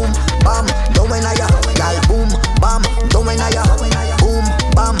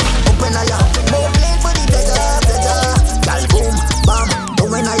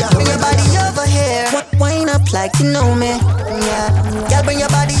 like you know me. Yeah, girl, bring your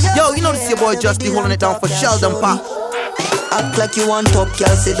body up. Yo, you know this your boy Justy holding it down for Sheldon Pop. Act like you want top,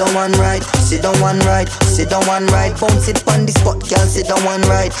 girl, sit down one right. Sit down one right, sit down one right. Bounce it on the spot, girl, sit down one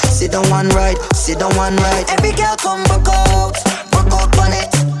right. Sit down one right, sit down one right. Every girl come back out on it.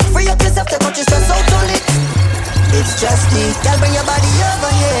 Free up yourself, take out your stress out on it. It's Justy, girl, bring your body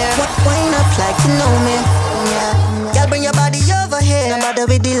over here. Wind up like you know me, yeah. Girl, bring your body over here. No matter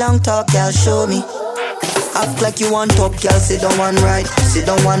with the long talk, girl, show me. Act like you want top, girl, sit down one right. Sit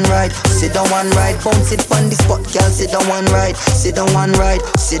down one right, sit down one right. Bounce it on the spot, girl, sit down one right. Sit down one right,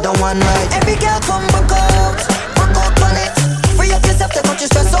 sit down one right. Every girl come back out on it. Free up yourself, take out your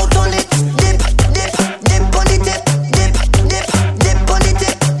stress out on it. Dip, dip, dip on the tip. Dip, dip, dip on the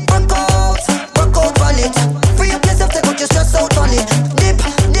tip. Back out on it. Free up yourself, take out your stress out on it. Dip,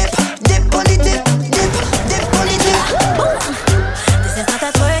 dip, dip on the tip. Dip, dip on the tip. This is not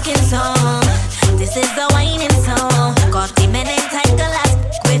a twerking song. This is the whining song. Got the men in tight glass.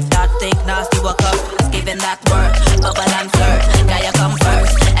 With that thing nasty walk up. Giving that word. Bubble and flirt. Guy you come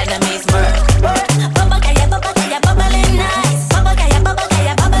first. Enemies murk. Bubble guy bubbling nice. Bubble guy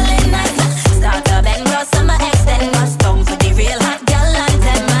bubbling nice. Start up and go summer extend. Must down for the real hot girl and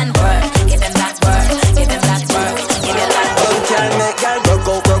 10 man work. Give him that word. Give him that word. Give him that word. Can't make girl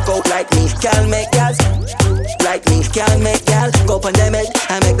broke out like me. Can't make girls like me. Can't make girl go on them head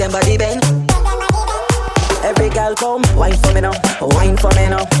and make them body bend. Every girl come, wine for me now, wine for me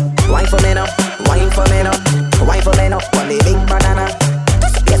now, wine for me now, wine for me now, wine for me now. On the big banana,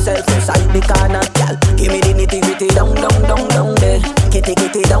 yourself inside the corner, girl. Give me the nitty gritty, down there. Kitty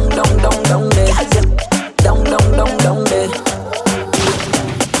down there, down there.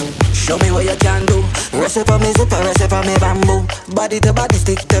 Show me what you can do. Recipe me zipper, recipe me bamboo. Body to body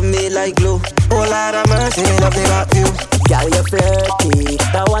stick to me like glue. Oh Lord of mercy, me love the rock view. Girl, you flirty.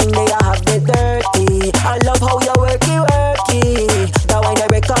 That one day I have the dirty. I love how you worky. That one I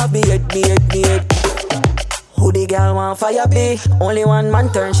break off me head. Who the girl want fire be? Only one man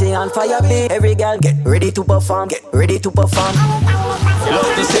turn she on fire be. Every girl get ready to perform. You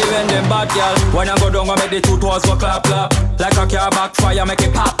love to see when them bad girl. When I go down I make the two toes go clap. Like a car backfire make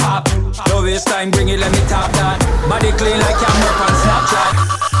it pop. No waste time, bring it, let me tap that. Body clean like camera on Snapchat.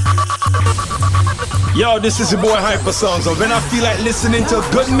 Yo, this is your boy Hyper Sounds, and when I feel like listening to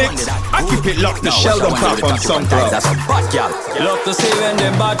a good mix, I keep it locked to Sheldon Pop on SoundCloud. You love to see when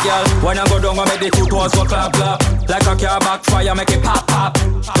them bad girl. When I go down I make the two toes go clap. Like a car backfire make it pop.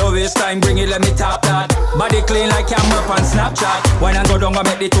 No waste time, bring it, let me tap that. Body clean like camera on Snapchat. When I go down I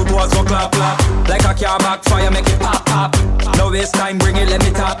make the two toes go clap. Like a car backfire make it pop. No waste time, bring it, let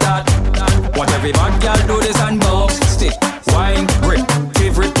me tap that. What every bad girl do this and bounce. Stick, wine, grip.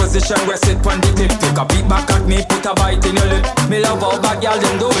 Favorite position where sit on the tip. Take a beat back at me, put a bite in your lip. Me love how bad girl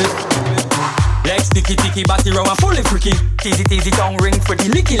them do it. Legs sticky, body round and fully freaky. Teasy, tongue ring for the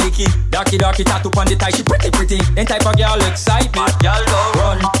licky. Darky, tattoo on the tie, she pretty. Ain't type of girl excite me. Girl go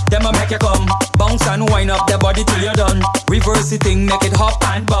run, them a make you come. Bounce and wind up the body till you're done. Reverse the thing, make it hop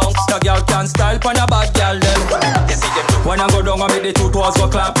and bounce. The girl can style pon a bad girl them. You see them too. When I go down I make the two toes go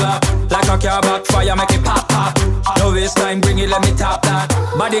clap. Like a car backfire, make it pop. No waste time, bring it, let me tap that.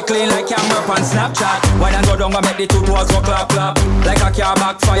 Body clean like camera on Snapchat. When I go down I make the two toes go clap. Like a car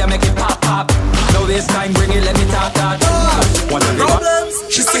backfire, make it pop. No waste time, bring it, let me tap that. Problems.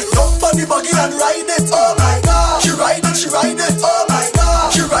 She sit up on the buggy and ride it. Oh my God. She ride it. Oh my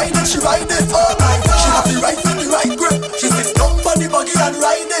God. She ride it. Oh my God. She have the right foot, the right grip. She sit up on the buggy and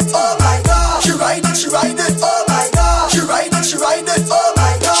ride it. Oh my God. She ride it. Oh my God. She ride it. Oh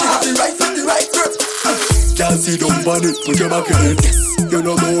my God. She have the right foot, the right grip. Can't see down on it, put your back in it. Yes. You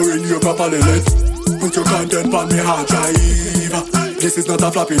know more in your proper limit. Put your content on me hard drive. This is not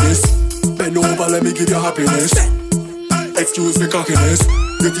a floppiness. Bend over, let me give you happiness. Excuse me cockiness.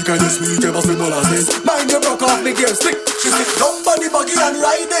 You think I just sweet, you must be molasses. Mind you broke off me gear stick. She sit down on the buggy and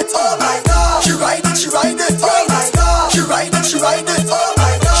ride it. Oh my God. She ride it. Oh my God. She ride it. Oh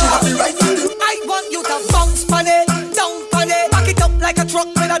my God. She have the right to do. I want you to bounce on it, down on it. Back it up like a truck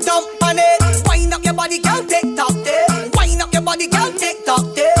with a dump on it. Wind up your body, girl, tick tock there. Wind up your body, girl, tick tock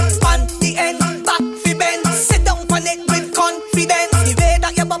there. On the end, back fi bend. Sit down on it with confidence. The way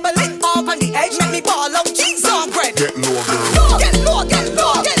that you bubble it up on the edge, make me ball out cheese on bread. Get low, girl. Get low, girl.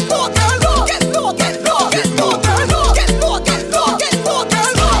 Get low, girl. Get low, girl. Get low, girl. Get low,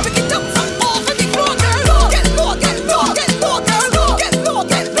 girl. Pick it up from over the floor, girl. Get low, girl. Get low, girl. Get low,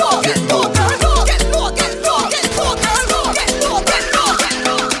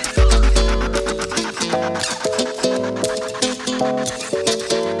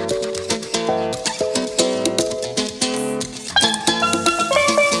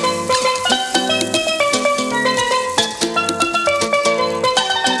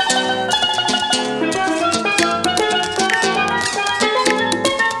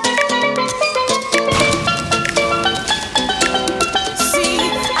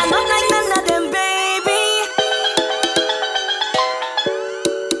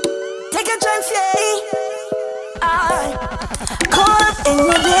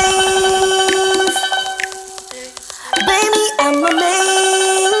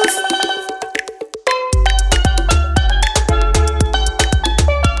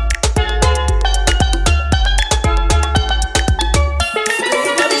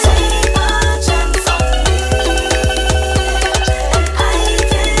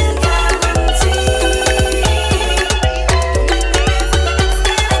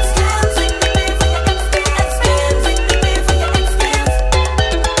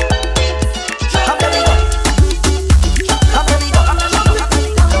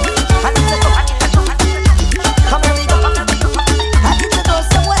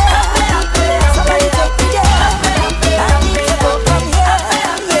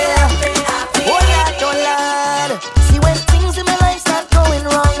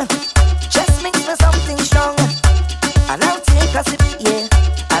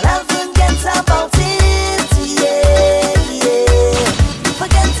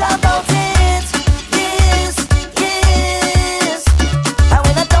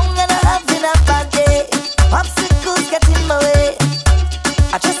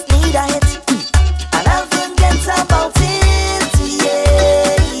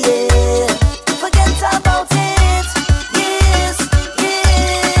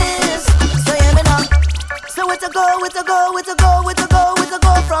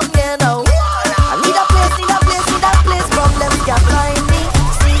 go from here now. I need a place, problems can't find me.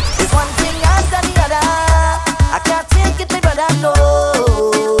 See, it's one thing after the other. I can't take it, my brother, no.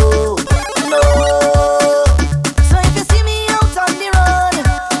 So if you see me out on the road,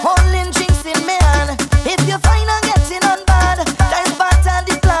 holding drinks in my hand, if you find I'm getting on bad, that is part of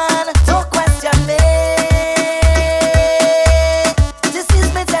the plan. Don't question me. This is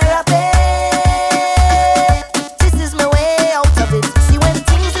my therapy. This is my way out of it. See, when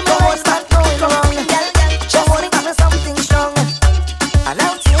things in my life start going wrong, just think of something strong, and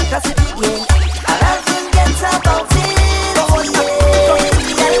I'll take a sip, yeah, and I'll forget about it.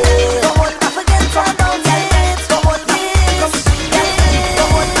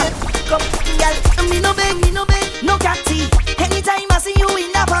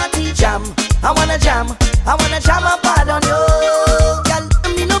 I wanna jam up hard on you. Girl,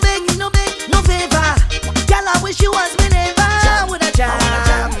 me no beg, no favor. Girl, I wish you was me neighbor. I wanna jam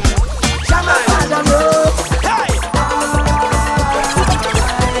up hard on you. Hey!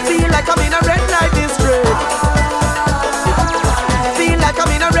 Feel like I'm in a red light district. Feel like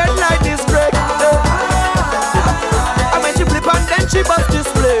I'm in a red light district. I made she flip and then she bust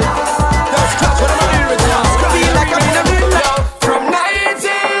display. That's clutch, what am I doing with now? Feel like I'm in a red light. From night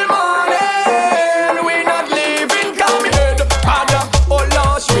till morning, we not leaving, come head. Pada, oh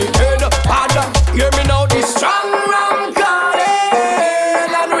Lord, she head. Pada, hear me now, this strong rum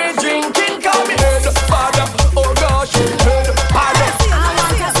calling, and we drinking, come head. Pada, oh gosh, she head. Pada. I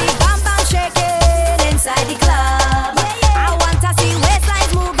want to see bam bam shaking inside the club. I want to see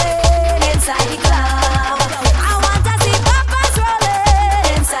waistlines moving inside the club. I want to see bumpers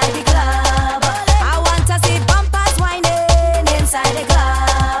rolling inside the club. I want to see bumpers whining inside the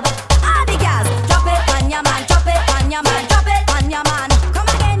club. All the girls, drop it on your man, drop it on your man, drop it on your man. Come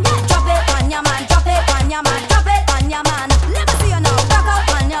again, yeah. Drop it on your man, drop it on your man, drop it on your man. Let me see you now. Rock out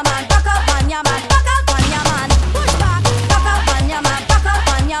on your man, rock out on your man, rock out on your man. Push back, rock out on your man, rock out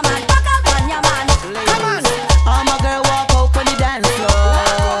on your man, rock out on your man. Come on. All my girl walk out on the dance floor.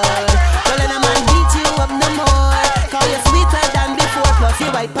 Don't let a man beat you up no more. Call you sweeter than before. Plus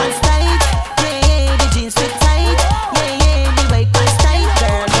your white pants tight. Yeah, the jeans fit tight. Yeah, the white pants tight,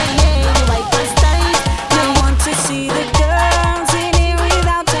 girl. Yeah, the white pants tight. I want to see the girls in here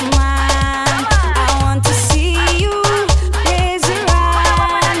without a man. I want to see you raise your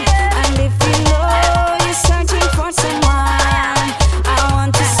hand. And if you know you're searching for someone, I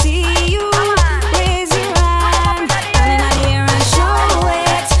want to see you raise your hand. And in here and show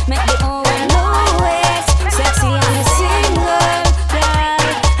it, make the whole world know it. Sexy and a single girl,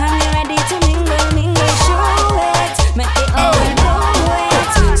 and you're ready to mingle, show it, make the whole world know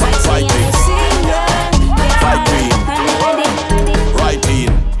it. Sexy and a single girl, Fight queen. and you're ready. Right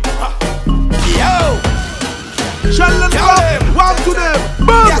in. Yo! Challenge them. One to them.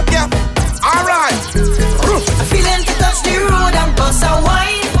 Boom. Yeah. Alright. I'm feeling to touch the road and bust a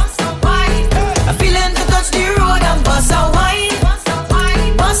wine. I'm feeling to touch the road and bust a wine.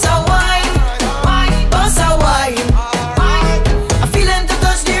 Bust a wine. Bust a wine. I'm feeling to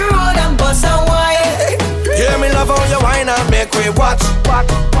touch the road and bust a wine. Hear me love how you whine and make we watch.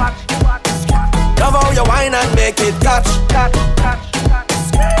 Love how you whine and make it catch.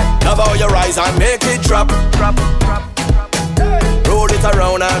 Love how you rise and make it drop. Roll it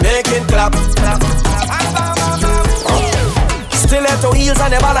around and make it clap. Stiletto heels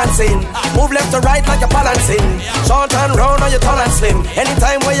and you're balancing. Move left to right like you're balancing. Short and round and you're tall and slim.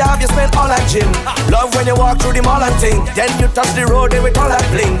 Anytime where you have, you spend all that gym. Love when you walk through the mall and thing. Then you touch the road, then we call that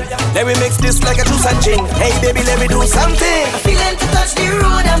bling. Then we mix this like a juice and gin. Hey baby, let me do something. I'm feeling to touch the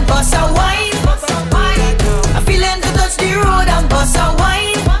road and bust a wine. I'm feeling to touch the road and bust a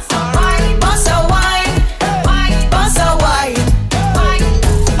wine. Bust a wine. Bust a wine.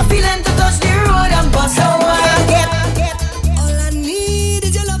 I'm feeling to touch the road and bust a wine. All I need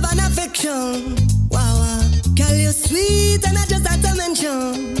is your love and affection. Wow. Girl, you're sweet and I just had to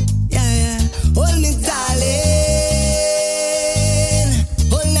mention. Yeah. Hold me, darling.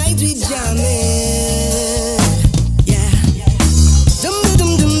 All night we jamming. Yeah. Dum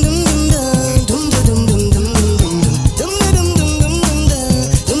dum dum dum dum dum dum dum dum dum dum dum dum dum dum dum dum.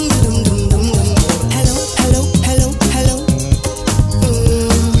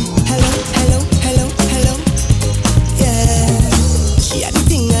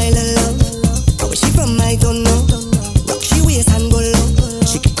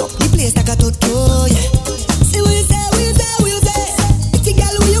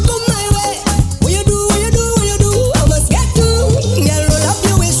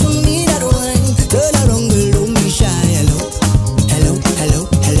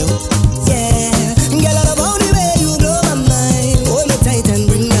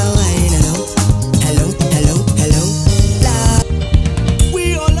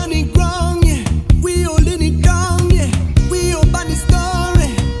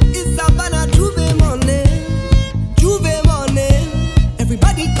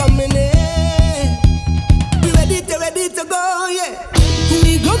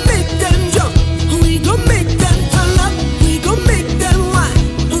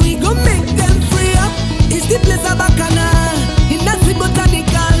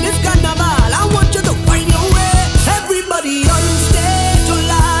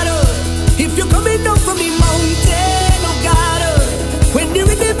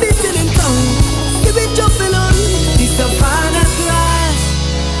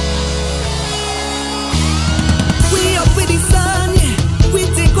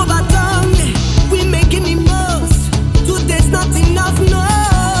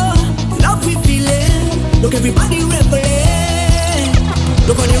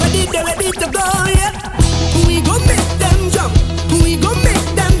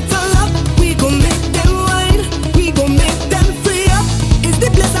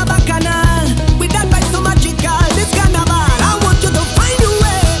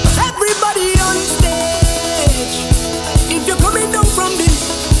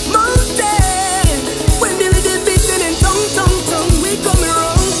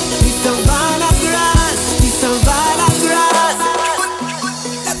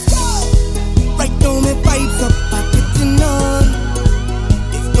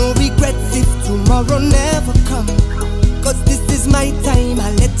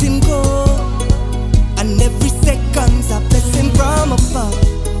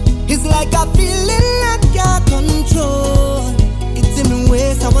 like a feeling I can't control. It's in my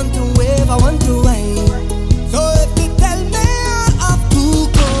waist, I want to wave, I want to wine. So if you tell me I have to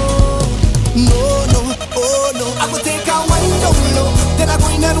go, no, oh no, I will take a wine down low, then I go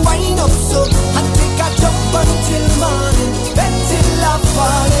in and wind up so, and take a jump until morning, then till I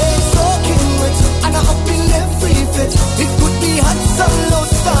fall, soaking wet, and I up in every fit. It could be hot, some low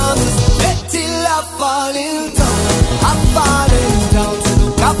storms, then till I falling down, I'm falling down, so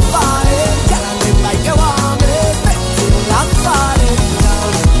look, I'm falling, can I live like you want me, then till I'm falling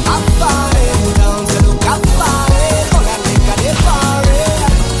down, I'm falling down, so look, I'm falling, all I think I did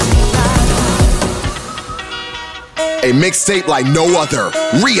A mixtape like no other.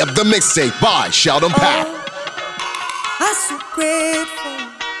 Re-up the mixtape by Sheldon Pack. I'm so grateful.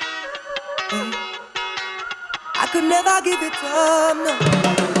 I could never give it up, no.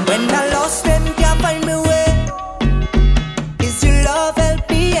 When I lost them, can't find my way. Is your love help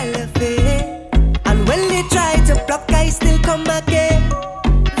me elevate? And when they try to block, I still come again.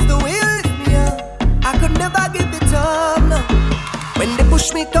 It's the way you lift me up. I could never give it up, no. When they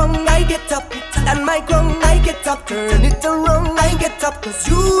push me down, I get up. Stand my ground, I get up. Turn it around, I get up. Cause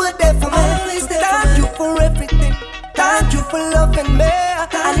you are there for me. So thank you for everything. Thank you for loving me.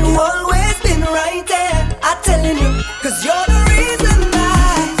 And you always been right there. I'm telling you, cause you're the reason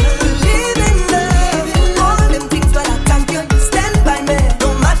I believe in love. All them things, but I thank you. Stand by me. No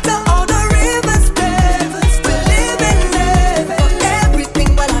matter all the rivers spread. We live in love. For everything,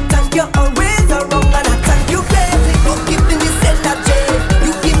 but I thank you. Always around, and I thank you, baby. You give me this energy.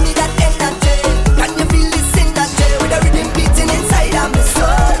 You give me that energy. Can you feel this energy? With a rhythm beating inside of my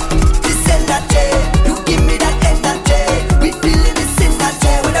soul. This energy. You give me that energy. We feeling this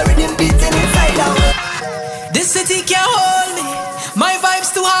energy. With a rhythm beating inside of me. This city can't hold me. My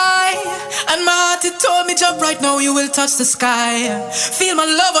vibe's too high. And my heart it told me jump right now, you will touch the sky. Feel my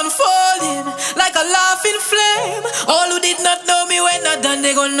love unfolding like a laughing flame. All who did not know me when not done,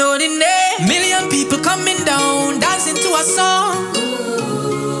 they gon' know the name. Million people coming down, dancing to a song.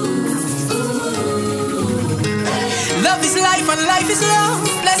 Love is life and life is love.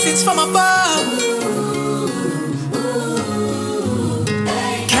 Blessings from above.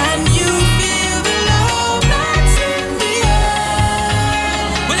 Can you feel the love that's in the air?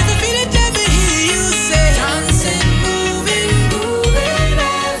 Well, if you feel it, let me hear you say dancing, moving, moving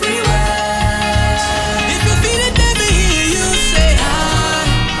everywhere. If you feel it, let me hear you say ah,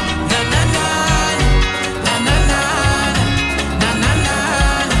 na na na, na na na, na na na,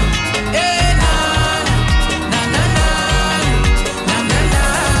 eh na na na na, na na na.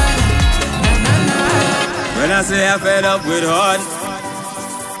 When I say I'm fed up with hard,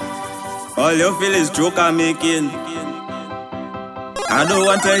 all you feel is joke I'm making. I don't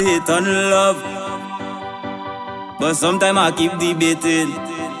want to hate on love, but sometimes I keep debating.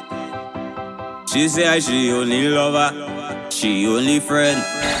 She say she only lover, she only friend.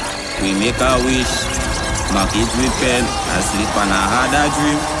 We make a wish, mark it with pen. I sleep and I had a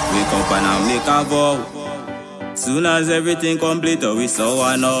dream, wake up and I make a vow. Soon as everything complete, we saw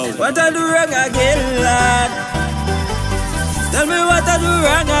one now. What I do wrong again, lad? Tell me what I do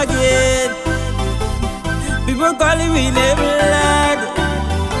wrong again. People calling me name, lad.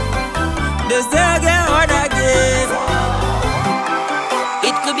 They say I get hard again.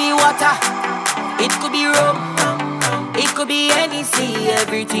 It could be water, it could be rum, it could be any sea,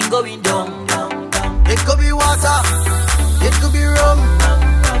 everything going down. It could be water, it could be rum,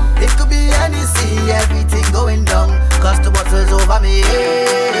 it could be any sea, everything going down. Cause the water's over me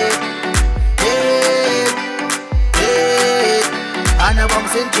head, head, head. And I'm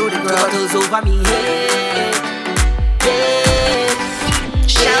bouncing through the ground. The water's over me head, head.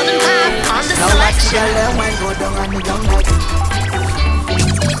 Sheldon Pack on the now selection. Now watch the girl and go down on the ground like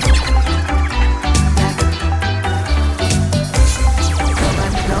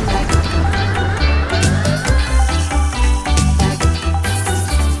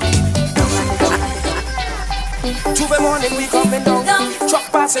Tuesday morning we coming down.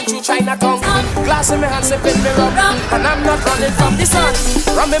 Truck passing through Chinatown. Glass in my hand sipping me rum. And I'm not running from the sun.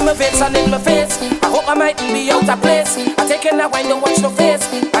 Rum in my veins and in my face. I hope I mightn't be out of place. I take in that wine, don't watch no face.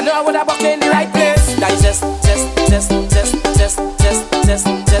 I know I would have walked in the right place. Digest,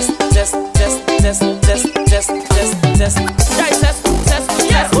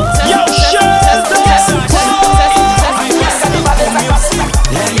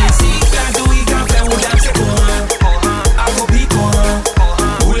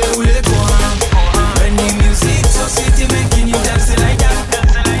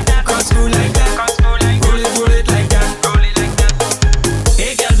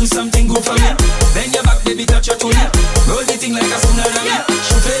 Roll the thing like a tsunami.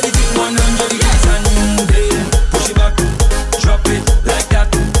 Shoot anything one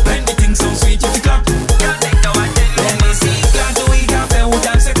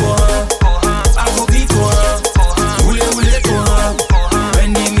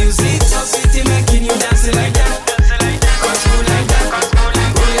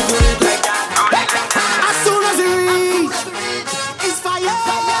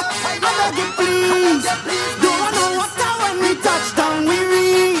I beg you please. Don't want no water when we touch down, we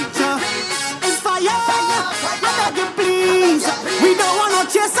reach. It's fire, I beg you please. We don't want no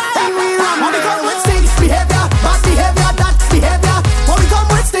chaser, we run. When we come with stink behavior, bad behavior, that behavior. When we come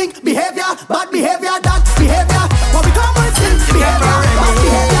with stink behavior, bad behavior, that behavior. When we come with stink behavior, bad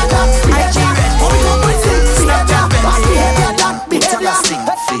behavior, that behavior. When we come with stink behavior, bad behavior, that behavior.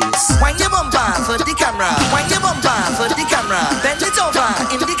 Wind your bumper for the camera. Wind your bumper for the camera. Bend it over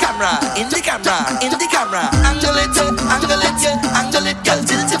in the camera, in the camera, in the camera. Angle it, angle it, angle it, girl,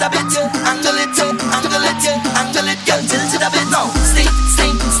 tilt it a bit. Angle it, angle it, angle it, girl, tilt it a bit. Now, stink,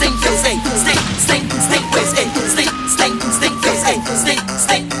 stink, stink face, stink, stink, stink face, stink, stink, stink face, stink,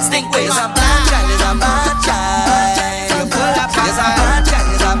 stink, stink ways. A bad child is a bad child. You pull up, yes, a bad child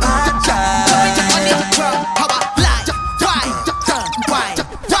is a bad child. How about lie? Why?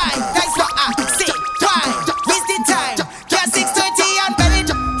 That's what I say. Why? Waste the time. Get 6:20 and belly.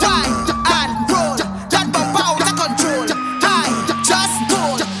 Why? And roll. That bump out of control. I just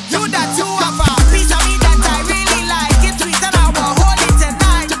told you that you have a piece of me that I really like. It's sweet and I will hold it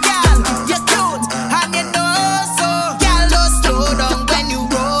tonight. Girl, you're cute and you know so. Girl, don't slow down when you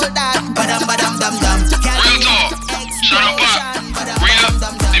roll that. Badam badam dum dum. Real talk. Shut up, Real.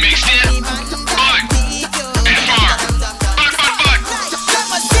 The mixtape. Bud. And far.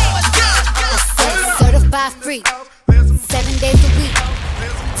 Certified free, 7 days a week.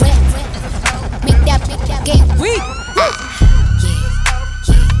 Make that game weak.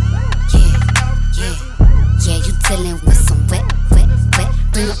 Yeah, you dealing with some wet.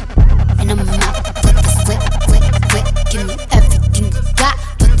 Bring up, and I'm out with this wet. Give me everything you got,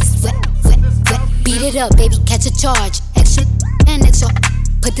 put this wet. Beat it up, baby, catch a charge. Extra and extra.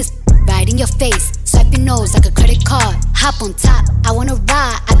 Put this right in your face. Swipe your nose like a credit card. Hop on top, I wanna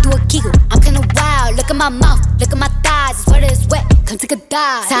ride. I do a giggle, I'm kinda wild. Look at my mouth, look at my thighs. It's wet, it's wet, come take a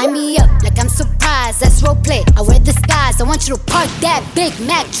dive. Tie me up like I'm surprised, that's roleplay. I wear disguise, I want you to park that Big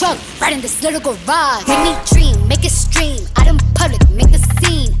Mac truck right in this little garage. Make me dream, make it stream. Out in public, make the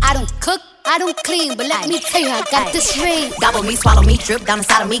scene. I don't cook, I don't clean, but let me tell you, I got this ring. Gobble me, swallow me, drip down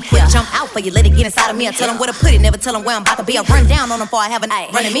inside of me. Quick jump out for you, let it get inside of me. I tell them where to put it, never tell them where I'm about to be. I run down on them before I have a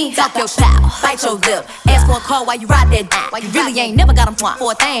night. Running me, talk your style, bite your lip. Ask for a call while you ride that dick. Why you really ain't never got him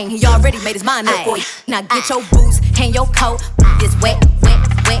for a thing. He already made his mind up for you. Now get your boots, hang your coat. It's wet.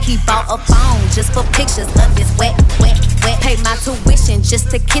 He bought a phone just for pictures of this wet. Paid my tuition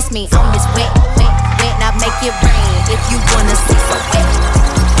just to kiss me on this wet. Now make it rain if you wanna see some wet.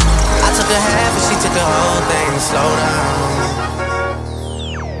 I took a half and she took the whole thing. Slow down,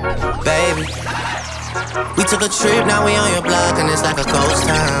 baby. We took a trip, now we on your block and it's like a ghost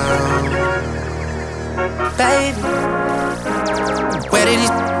town. Baby, where did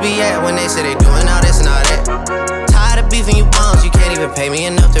these be at when they say they doing all this and all that? Tired of beefing you bums, you can't even pay me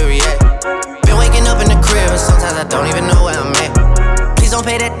enough to react. Been waking up in the crib and sometimes I don't even know where I'm at. Please don't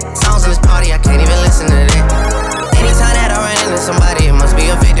pay that songs in this party, I can't even listen to that. Anytime that I run into somebody, it must be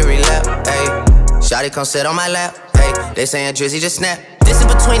a victory lap. Ayy, shawty come sit on my lap. Ayy, they saying Drizzy just snap. This in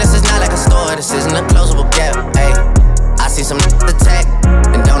between us is not like a store, this isn't a closable gap. Ayy, I see some attack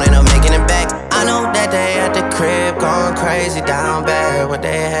and don't end up making it back. I know that they at the crib going crazy down bad. What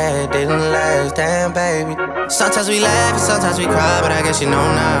they had didn't last, damn baby. Sometimes we laugh and sometimes we cry, but I guess you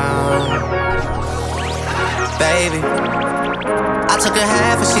know now, baby. I took a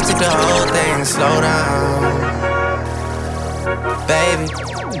half and she took the whole thing. Slow down, baby.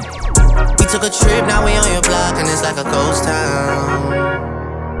 We took a trip, now we on your block and it's like a ghost town,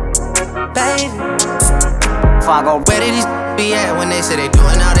 baby. Where did these be at when they say they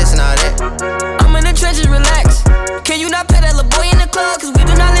doing all this and all that? I'm in the trenches, relax. Can you not pet that little boy in the club? Cause we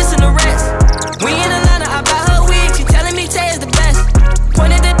do not listen to rest. We in Atlanta, I buy her wig. She telling me Tay is the best.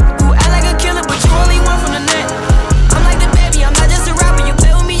 Pointed at who act like a killer, but you only one from the net. I'm like the baby, I'm not just a rapper. You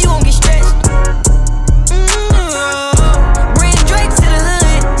play with me, you gon' get stretched. Bring Drake to the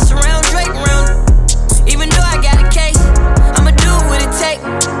hood, surround Drake around. Even though I got a case, I'ma do what it take.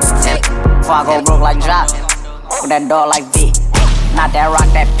 Before I go broke like Jock, with that dog like V. Not that rock,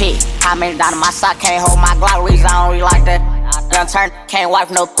 that P. How many down in my sock, can't hold my Glock, reason I don't really like that. Young turn, can't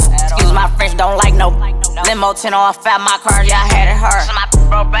wipe no. Excuse my French, don't like no. Limo 10 on fat, my car, yeah, I had it hurt. So my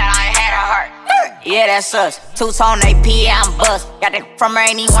broke bad, I ain't had it hurt. Yeah, that's us. Two-tone AP, yeah, I'm bust. Got that from her,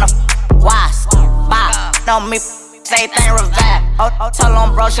 ain't even wanna why? Bye. Know me, say thing revive. Oh, tell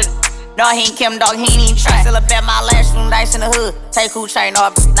on bro, shit. Dog, he ain't Kim, dog, he ain't even try. Still up at my last room, dice in the hood. Take who chain, no,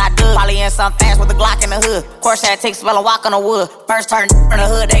 not good. Probably in some fast with a Glock in the hood. Course that takes spell and walk on the wood. First turn in the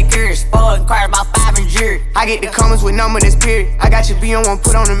hood, they curious. Spoiled and cars about 5 and jury. I get the comments with number this period. I got your B on one,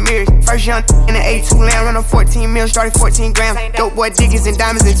 put on the mirrors. First young in the A2 land, run on 14 mil, started 14 grams. Dope boy diggies and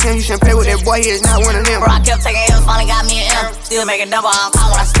diamonds and Tim. You shouldn't play with that boy, he is not one of them. Bro, I kept taking L's, finally got me an M. Still making double on call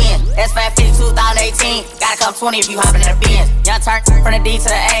when I spin. That's 550 2018. Gotta come 20 if you hoppin' in the Benz. Young turn from the D to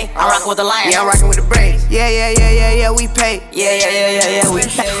the A. I'm rockin' with the Lions. Yeah, I'm rockin' with the Braves. Yeah, we pay. Yeah, we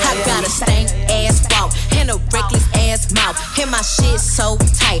pay. I got a stank ass walk and a reckless ass mouth. And my shit so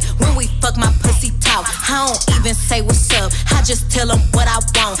tight. When we fuck, my pussy talk. I don't even say what's up. I just tell him what I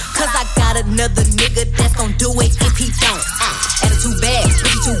want. Cause I got another nigga that's gon' do it if he don't. Attitude bad,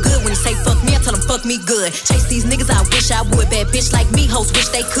 bitch too good. When he say fuck me, I tell him fuck me good. Chase these niggas, I wish I would. Bad bitch like me, hoes wish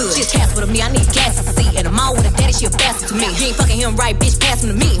they could. She's Casper to me, I need gas to see. And I'm all with a daddy, she a bastard to me. You ain't fucking him right, bitch, pass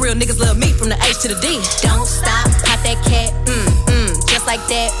him to me. Real niggas love me from the H to the D. Don't stop, pop that cat, just like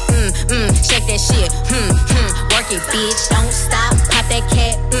that, shake that shit, work it, bitch. Don't stop, pop that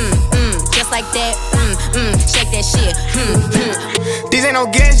cat, just like that, shake that shit, These ain't no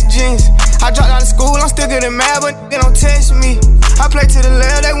guess jeans. I dropped out of school, I'm still good at math, but they don't test me. I play to the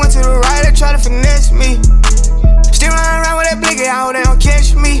left, they went to the right, they try to finesse me. Still running around with that blicky, I hope they don't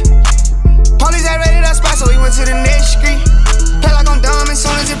catch me. Police had raided our spot, so we went to the next street. Play like I'm dumb, as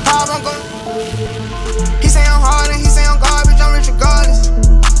soon as it pop, I'm gon'. He say I'm hard and he say I'm garbage, I'm rich regardless.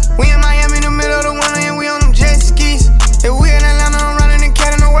 We in Miami in the middle of the winter and we on them jet skis. If we in Atlanta, I'm running and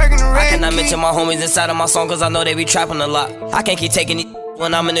catting and working the red. I cannot mention my homies inside of my song cause I know they be trapping a lot. I can't keep taking it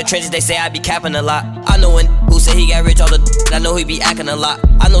when I'm in the trenches, they say I be capping a lot. I know an who say he got rich all the I know he be acting a lot.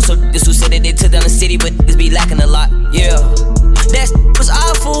 I know some niggas who said that they took down the city but niggas be lacking a lot. Yeah, that was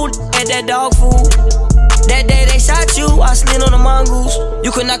our food and that dog food. That day they shot you, I slid on the mongoose.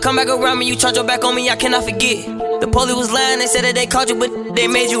 You could not come back around me, you turned your back on me, I cannot forget. The police was lying, they said that they caught you, but they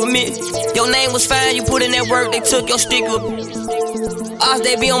made you admit. Your name was fine, you put in that work, they took your stick up. Us,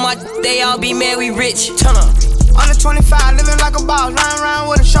 they be on my, they all be mad, we rich. Turn up. Under 25, living like a boss, riding around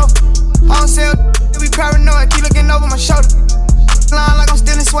with a chauffeur. On sale, we paranoid, keep looking over my shoulder. Lying like I'm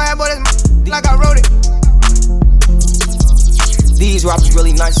stealing swag, but it's like I wrote it. These rappers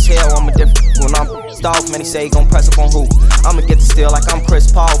really nice as hell, I'm a different when I'm dog, man, he say he gon' press up on who? I'ma get the steal like I'm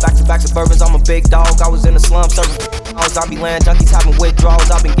Chris Paul. Back to back suburbans, I'm a big dog. I was in the slum serving calls. I be land junkies having withdrawals.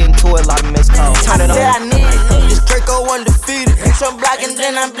 I've been getting to it, a lot of missed calls. Turn it up. I need it. This Draco undefeated. Hit your block and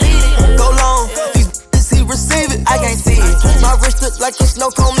then I bleed it. Go long, these bitches he receive it. I can't see it. My wrist look like a snow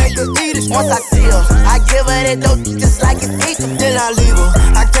cone, make her eat it. Once I see her, I give her that dope just like it's eat. Then I leave her.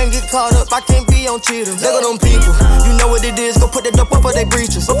 I can't get caught up, I can't be on cheaters. Look at them people, you know what it is. Go put that dope up for they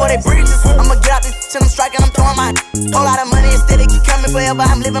breaches. Before they breaches, I'ma get out this shit, I'm striking, I'm throwing my whole lot of money instead it keep coming forever.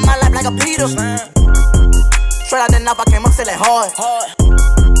 I'm living my life like a Peter. Straight out the knife, I came up selling hard.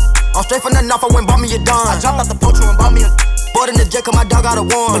 I'm straight from the knife, I went bought me a dime. I dropped out the poacher and bought me a bought in the jet, cause my dog got a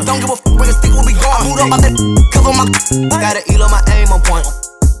one. But don't give a f when the stick will be gone. I moved up out that cover my got an elo, my aim on point.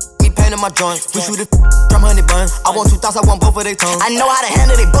 Me painting my joint. We shoot it, drum honey bun. I want 2,000, I want both of they tongues. I know how to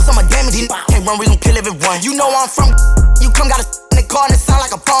handle it, bust on my damage. These can't run, we gon' kill everyone. You know where I'm from. You come, got a in the car and it sound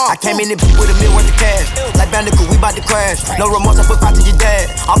like a farm. I came in with a meal worth of cash. Like Bandicoot, we bout to crash. No remorse, I put 5 to your dad.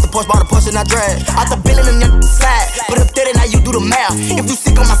 Off the porch, bought a push and I drag. Out the building and then slide. Put up there, now you do the math. If you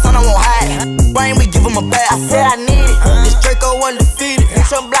sick on my son, I won't hide. Why ain't we give him a bath? I said I need it. This Draco undefeated. Hit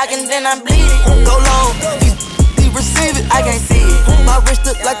your block and then I bleed it. Go long, he receive it. I can't see it. My wrist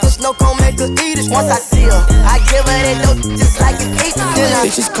look like a snow cone, make her eat it. Once I see her, I give her that dope just like it's eat.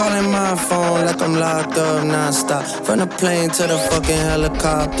 Bitches calling my phone like I'm locked up non-stop. From the plane to the fucking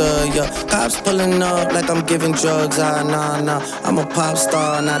helicopter, yeah. Cops pulling up like I'm giving drugs, nah. I'm a pop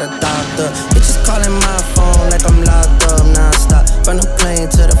star, not a doctor. Bitches calling my phone like I'm locked up non-stop. From the plane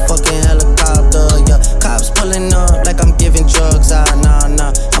to the fucking helicopter, yeah. Cops pulling up like I'm giving drugs, nah.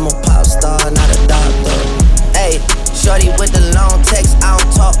 I'm a pop star, not a doctor. Ayy, shorty with the long text, I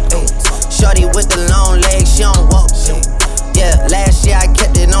don't talk. Ay. Shorty with the long legs, she don't walk. Yeah, last year I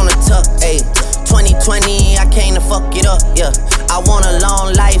kept it on the tuck. Ayy, 2020 I came to fuck it up. Yeah, I want a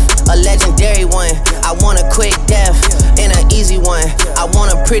long life, a legendary one. I want a quick death and an easy one. I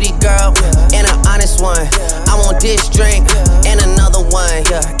want a pretty girl and an honest one. I want this drink and another one.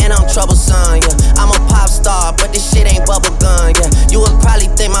 Yeah, and I'm troublesome. Yeah, I'm a pop star, but this shit ain't bubblegum. Yeah, you would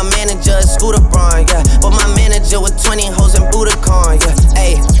probably think my manager is Scooter Braun. Yeah, but my manager with 20 hoes and Budokan. Yeah,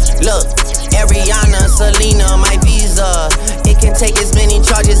 ayy, look, Ariana, Selena, my visa. It can take as many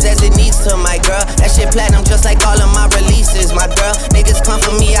charges as it needs to, my girl. That shit platinum just like all of my releases, my girl. Niggas come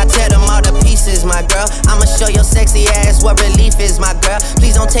for me, I tear them all to pieces, my my girl. I'ma show your sexy ass what relief is, my girl.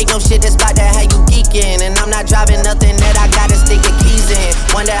 Please don't take no shit that's about that how you geekin'. And I'm not driving nothing that I gotta stick the keys in.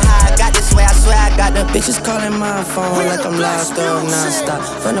 Wonder how I got this way, I swear I got the bitches calling my phone like I'm locked up non-stop.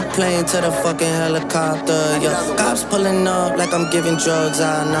 From the plane to the fucking helicopter, yo. Cops pulling up like I'm giving drugs,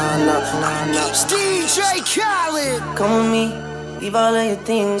 nah. It's DJ Khaled. Come with me, leave all of your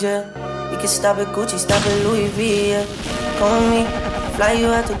things, yeah. We can stop at Gucci, stop at Louis V, yeah. Come with me, fly you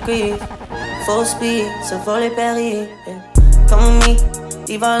out to Greece. Full speed, so volley Paris, yeah. Come with me,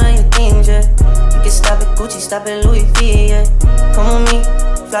 leave all of your things, yeah. We can stop at Gucci, stop at Louis V, yeah. Come with me,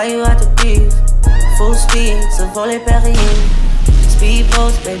 fly you out to Greece. Full speed, so volley Paris.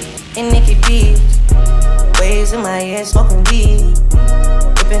 Speedboats, baby, and Nikki Beach. Waves in my head, smoking weed.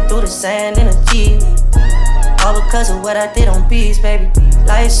 Ripping through the sand in a Jeep. All because of what I did on beats, baby.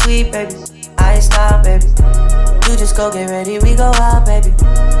 Life sweet, baby. I ain't stop, baby. You just go get ready, we go out, baby.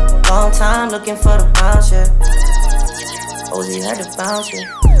 Long time looking for the bounce, yeah. Ozzy had to bounce, yeah.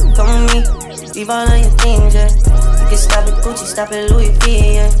 Come with me, leave all of your things, yeah. You can stop at Gucci, stop at Louis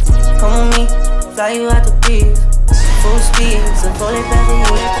V, yeah. Come with me, fly you out the breeze. Full speed, so fully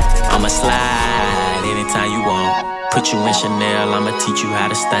Paris. I'ma slide anytime you want. Put you in Chanel, I'ma teach you how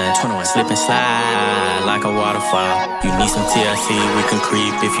to stand. 21. Slip and slide like a waterfall. You need some TLC, we can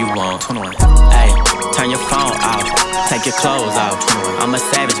creep if you want. 21. Hey, turn your phone off, take your clothes off. 21. I'm a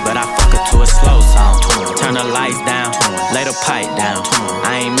savage, but I fuck her to a slow song. 21. Turn the lights down, 21. Lay the pipe down.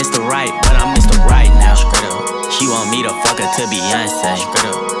 21. I ain't Mr. Right, but I'm Mr. Right now. She want me to fuck her to Beyonce,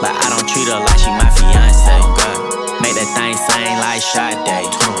 but I don't treat her like she my fiance. Make that thing sing like Sade.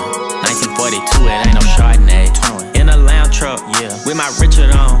 1942, it ain't no Chardonnay. In a lounge truck, yeah, with my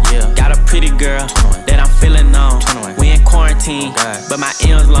Richard on. Yeah. Got a pretty girl that I'm feeling on. We in quarantine, but my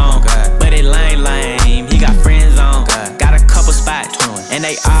M's long. But it lame, he got friends on. Got a couple spots, and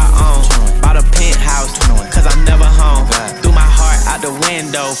they all on. Bought a penthouse, cause I'm never home. Threw my heart out the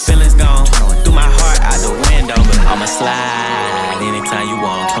window, feelings gone. Threw my heart out the window, but I'ma slide anytime you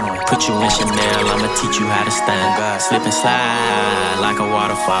want. Put you in Chanel, I'ma teach you how to stand. Slip and slide like a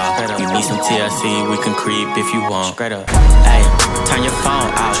waterfall. You need some TLC, we can creep if you want. Hey, turn your phone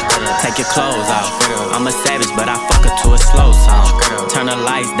off, take your clothes off. I'm a savage, but I fuck her to a slow song. Turn the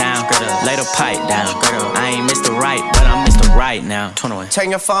lights down, lay the pipe down. I ain't Mr. Right, but I'm Mr. Right now. 21. Turn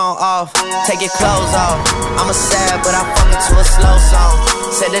your phone off, take your clothes off. I'm a sad, but I fuck her to a slow song.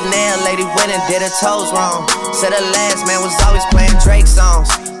 Said the nail lady went and did her toes wrong. Said the last man was always playing Drake songs.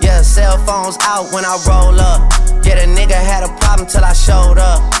 Yeah, cell phones out when I roll up. Yeah, the nigga had a problem till I showed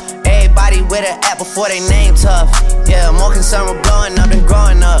up. Everybody with an app before they name tough. Yeah, more concerned with blowing up than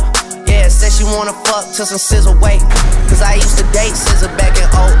growing up. Yeah, said she wanna fuck till some scissor wait. Cause I used to date scissor back in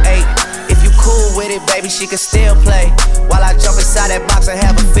 08. If you cool with it, baby, she can still play. While I jump inside that box and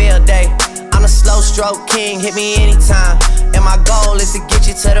have a field day. I'm a slow stroke king, hit me anytime. And my goal is to get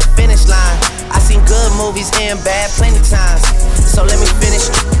you to the finish line. I seen good movies and bad plenty times. So let me finish.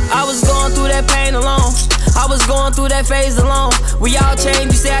 I was going through that pain alone. I was going through that phase alone. We all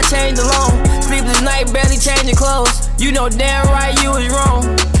changed, you say I changed alone. Sleepless night, barely changing clothes. You know damn right you was wrong.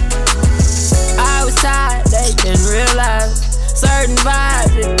 I was tired, they didn't realize. Certain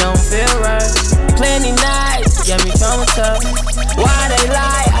vibes, it don't feel right. Plenty nights, got me traumatized. Why they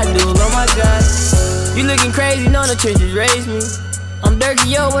lie, I do, oh my God. You looking crazy, know the trenches raised me. I'm Dirkie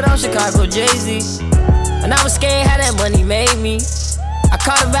Yo, but I'm Chicago Jay-Z. And I was scared how that money made me. I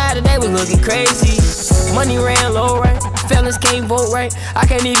caught a vibe that they was looking crazy. Money ran low, right? Fellas can't vote right. I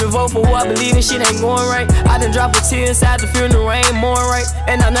can't even vote for who I believe in, shit ain't going right. I done dropped a tear inside the funeral, ain't more right.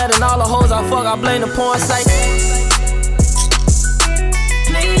 And I'm nutting all the hoes I fuck, I blame the porn site.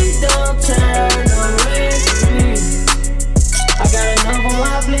 Please don't turn away from me. I got enough on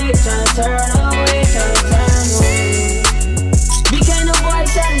my plate, tryna turn away, tryna turn away. Became the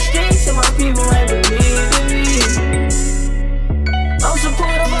voice out the streets, and my people ain't believing me. I'm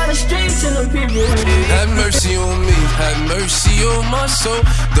supportive of the streets and the people. Have mercy on me, have mercy on my soul.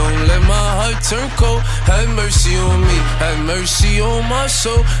 Don't let my heart turn cold. Have mercy on me, have mercy on my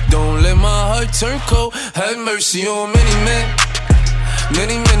soul. Don't let my heart turn cold. Have mercy on many men,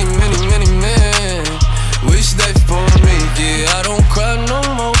 many, many, many, many men. Wish that for me, yeah, I don't cry no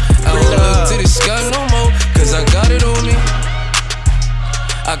more. I don't look to the sky no more. Cause I got it on me,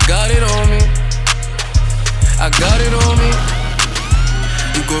 I got it on me, I got it on me.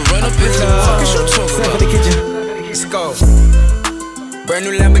 You go run up into the fucking show talking about. Let's go. Brand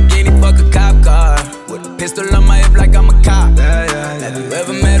new Lamborghini, fuck a cop car. With a pistol on my hip like I'm a cop. Have you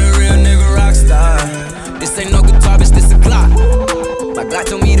ever met a real nigga rock star? This ain't no guitar, bitch, this a clock. My Glock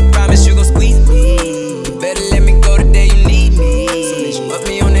told me to promise you gon' squeeze me. You better let me go the day you need me. So bitch, put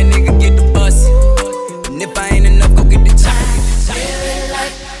me on that nigga, get the bus.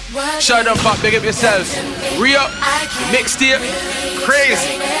 Sheldon Park, big up yourselves. Re-up, mixtape,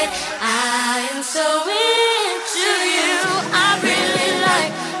 crazy. I am so into you. I really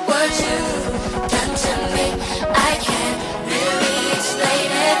like what you've done to me. I can't really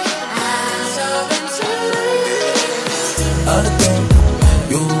explain it. I'm so into you. I think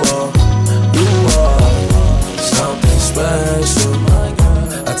you are something special.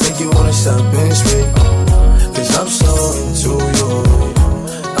 I take you on a shopping spree, 'cause I'm so into you.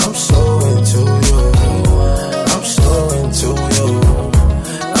 I'm so into you. I'm so into you.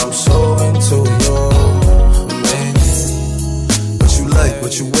 I'm so into you, man. What you like,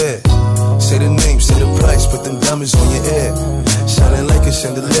 what you wear? Say the name, say the price, put them diamonds on your ear, shining like a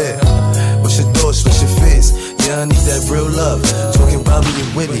chandelier. What's your thoughts, what's your fears? Yeah, I need that real love. Talking about me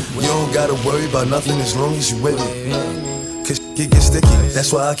and Whitney. You don't gotta worry about nothing as long as you with me. 'Cause it gets sticky,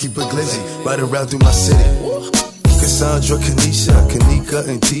 that's why I keep a glizzy right around through my city. Cassandra, Kanisha, Kanika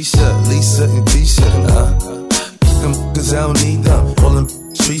and Tisha, Lisa and Tisha. Them 'cause I don't need them. All them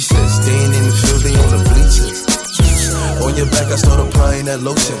street shit, staying in the field, they on the bleachers. On your back, I start applying that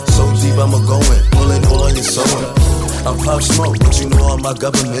lotion. So deep, I'ma go in, pulling all on your sewing. I'm Pop Smoke, but you know all my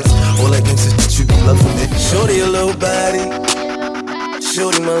government. All that gangsta shit, you be loving it. Shorty a little body,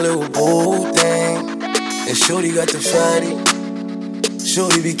 shorty my little boo thing, and shorty got the fatty.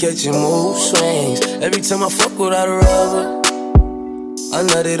 Shorty be catching mood swings. Every time I fuck without a rubber, I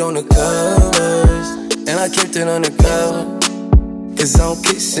nutted on the covers, and I kept it undercover, 'cause I don't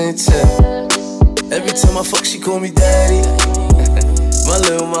kiss and tell. Every time I fuck, she call me daddy. My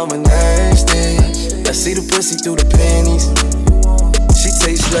little mama nasty. I see the pussy through the panties. She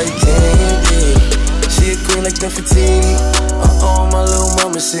tastes like candy. She a queen like Nefertiti. My little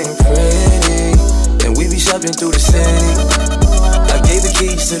mama sitting pretty, and we be shopping through the city. I gave the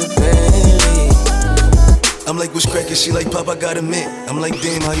keys to the Bentley. I'm like, what's crackin'? She like, Pop, I got a mint. I'm like,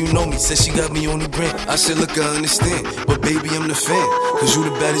 damn, how you know me? Said she got me on the brink. I said, look, I understand, but baby, I'm the fan. 'Cause you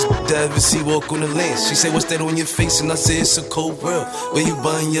the baddest that I ever see walk on the land. She said, what's that on your face? And I said, it's a cold world. Where you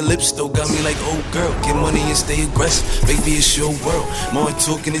buying your lips, though? Got me like, oh, girl, get money and stay aggressive. Baby, it's your world. More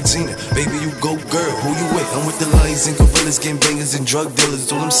talking to Gina. Baby, you go, girl. Who you with? I'm with the lions and gorillas, gang bangers and drug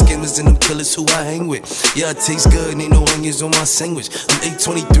dealers. All them skimmers and them killers who I hang with. Yeah, I taste good, ain't no onions on my sandwich. I'm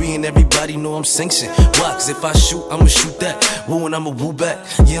 823 and everybody know I'm sanctioned. Why? 'Cause if I shoot, I'ma shoot that. Woo and I'ma woo back.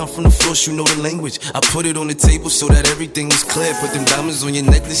 Yeah, I'm from the floor, you know the language. I put it on the table so that everything was clear. Put them diamonds on your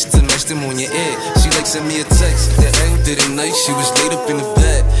necklace to match them on your ear. She like sent me a text. The end did it nice. She was laid up in the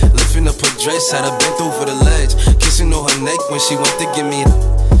bed, lifting up her dress, had her bent over the ledge, kissing on her neck when she went to give me a.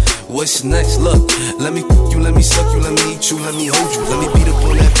 What's next? Look, let me you, let me suck you, let me eat you, let me hold you, let me beat up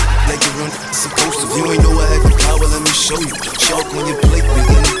on that like you run supposed to. You ain't know I had the power, let me show you. Shark on your plate, big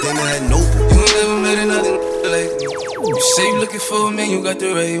anything that had noble. You ain't never met another like me. You say you looking for me, you got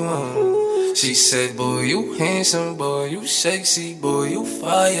the right one. She said, boy, you handsome, boy, you sexy, boy, you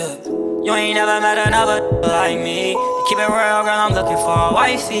fire. You ain't never met another like me. Keep it real, girl, I'm looking for a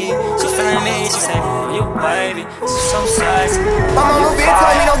wifey. She feeling me, she say, oh, you baby, so sexy. My mama been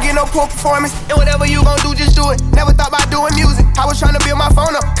told me don't get no poor performance. And whatever you gon' do, just do it. Never thought about doing music. I was trying to build my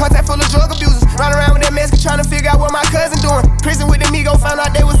phone up, contact full of drug abusers. Run around with that mask trying to figure out what my cousin doing. Prison with the Migo, found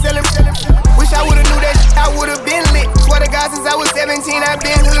out they was selling. Wish I would've knew that I would've been lit. Swear to God, since I was 17, I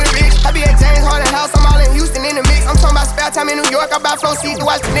been hood rich. I be at James Harden house, I'm all in Houston in the mix. I'm talking about spare time in New York, I buy flow seats to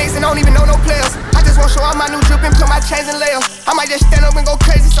watch the Knicks and don't even know no players. I just wanna show off my new drip and put my chains in layers. I might just stand up and go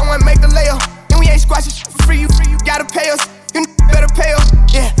crazy, someone make the layup. And we ain't squashing for free, you gotta pay us. You better pay us.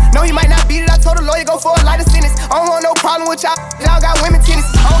 Yeah, no, he might not beat it. I told the lawyer go for a lighter sentence. I don't want no problem with y'all. Y'all got women tennis.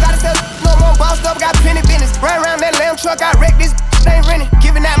 I don't gotta sell no more bossed up, got plenty business. Run around that lamb truck, I wreck this. Ain't renting.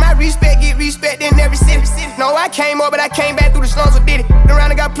 Giving out my respect, get respect in every city. No, I came up, but I came back through the slums and did it. Around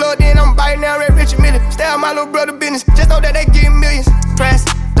and got plugged in, I'm biting down Red Richard Miller. Stay out my little brother business. Just know that they give millions. Press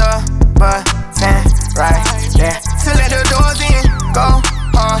the button right there to let the doors in. Go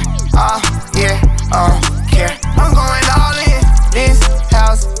on, yeah, care. I'm going all in. This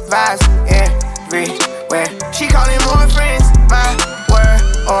house vibes everywhere. She calling more friends, my word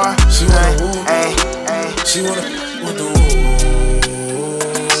or she wanna ay. She wanna with the woo.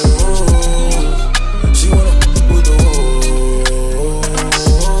 She wanna with the woo.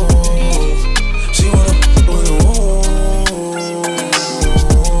 She wanna with the woo.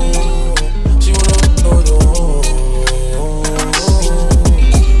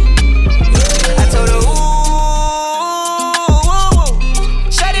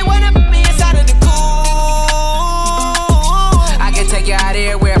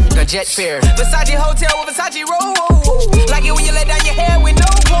 a jet fare. Versace hotel with Versace roll. Like it when you let down your hair with no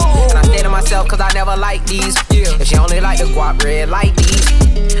clothes. And I stay to myself cause I never like these. If she only like the guap red like these.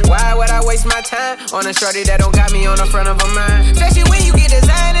 Why would I waste my time on a shorty that don't got me on the front of her mind? Especially when you get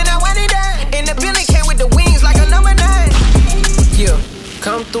designed and I want it done. And the building came with the wings like a number 9. Yeah,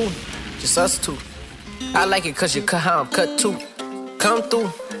 come through, just us two. I like it cause you cut how I'm cut too. Come through,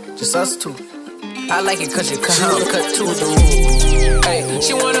 just us two. I like it cause you cut how I'm cut too. Hey,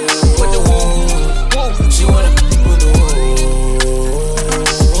 she wanna with the woo. She wanna with the woo.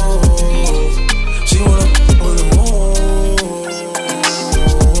 She wanna with the woo.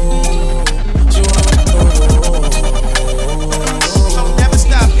 She wanna Don't never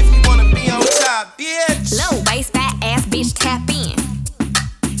stop if you wanna be on top, bitch. Low waist, fat ass bitch, tap in.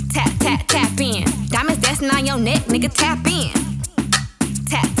 Tap, tap, tap in. Diamonds dancing on your neck, nigga, tap in.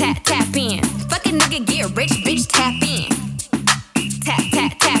 Tap, tap, tap in. Fucking nigga get rich, bitch, tap in. Tap,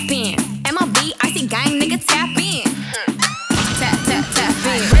 tap, tap in. MLB, icy gang, nigga, tap in. Tap, tap, tap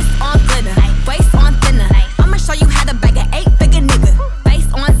in. Wrist on glitter, waist on thinner. I'ma show you how to bag an 8-figure nigga.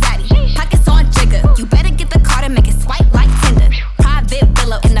 Face on zaddy, pockets on jigger. You better get the card and make it swipe like Tinder. Private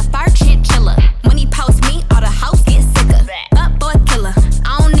villa in the fur chinchilla. When he post me, all the house get sicker. Up boy killer,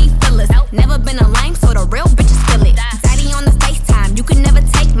 I don't need fillers. Never been a lame, so the real bitches feel it. Daddy on the FaceTime, you can never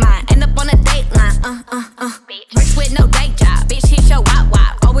take mine. End up on a dateline, Rich with no day job, bitch hit your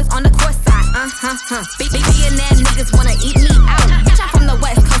wop. Always on the court side, Billionaire niggas wanna eat me out. Bitch, I'm from the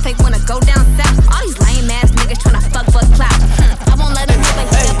West Coast, they wanna go down south. All these lame ass niggas tryna fuck for clout. I won't let him know that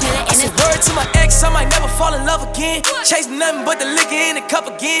he'll put it in his word to my ex, I might never fall in love again. Chasing nothing but the liquor in the cup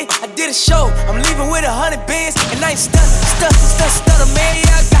again. I did a show, I'm leaving with 100 bands. And I ain't stunner, man.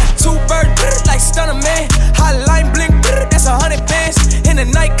 Yeah, I got 2 birds, like stunner, man. Hotline blink, that's 100 bands. In the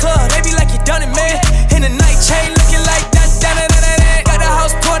nightclub, they be like you done it, man. In the night chain, looking like that. Got the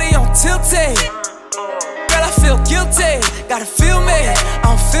house party on tilted. Girl, I feel guilty, gotta feel me, I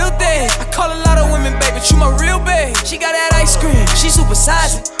don't feel that. I call a lot of women, baby, you my real babe. She got that ice cream, she super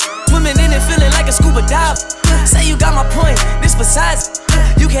sizing. Swimming in it, feeling like a scuba dive. Say you got my point, this besides.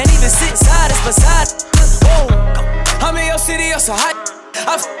 You can't even sit inside, it's besides. Whoa, I'm in your city, you're so hot.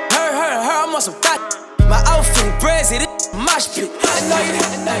 I've heard, I'm on some thought. My outfit, brazy, this mosh pit. I know you.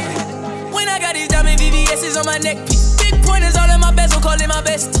 When I got these diamond VVS's on my neck piece. Big pointers all in my bezel, call it my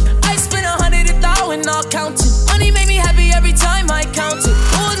bestie. I spend 100,000 all counting. Money make me happy every time I count it.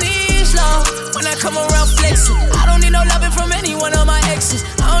 Who needs love when I come around flexing? I don't need no loving from any one of my exes.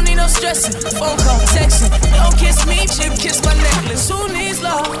 I don't need no stressing, phone call, texting. Don't kiss me, chip, kiss my necklace. Who needs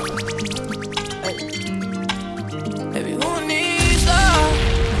love? Baby, who needs love?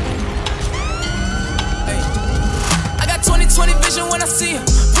 Hey. I got 20/20 vision when I see her.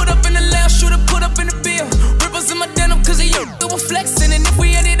 Put up in the lounge, shooter, put up in the bill. Ripples in my denim, cause of you, it was flexing. And if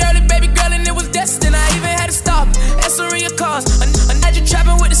we ended early, baby girl, and it was destined, I even had to stop, answering your calls. I had you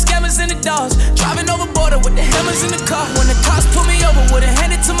trapping with the scammers and the dogs. Driving over border with the hammers in the car. When the cops pull me over, would've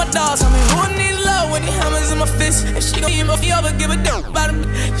handed to my dogs. I mean, who needs love when the hammers in my fist? If she gon' eat me over, give a damn about it.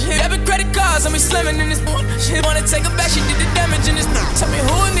 She having credit cards, I be slamming in this one. She wanna take her back, she did the damage in this. Tell me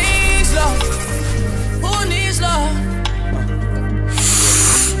who needs love? Who needs love?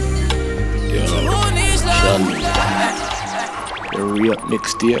 Who needs love? The real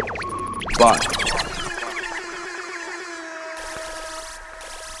mixtape. Bye.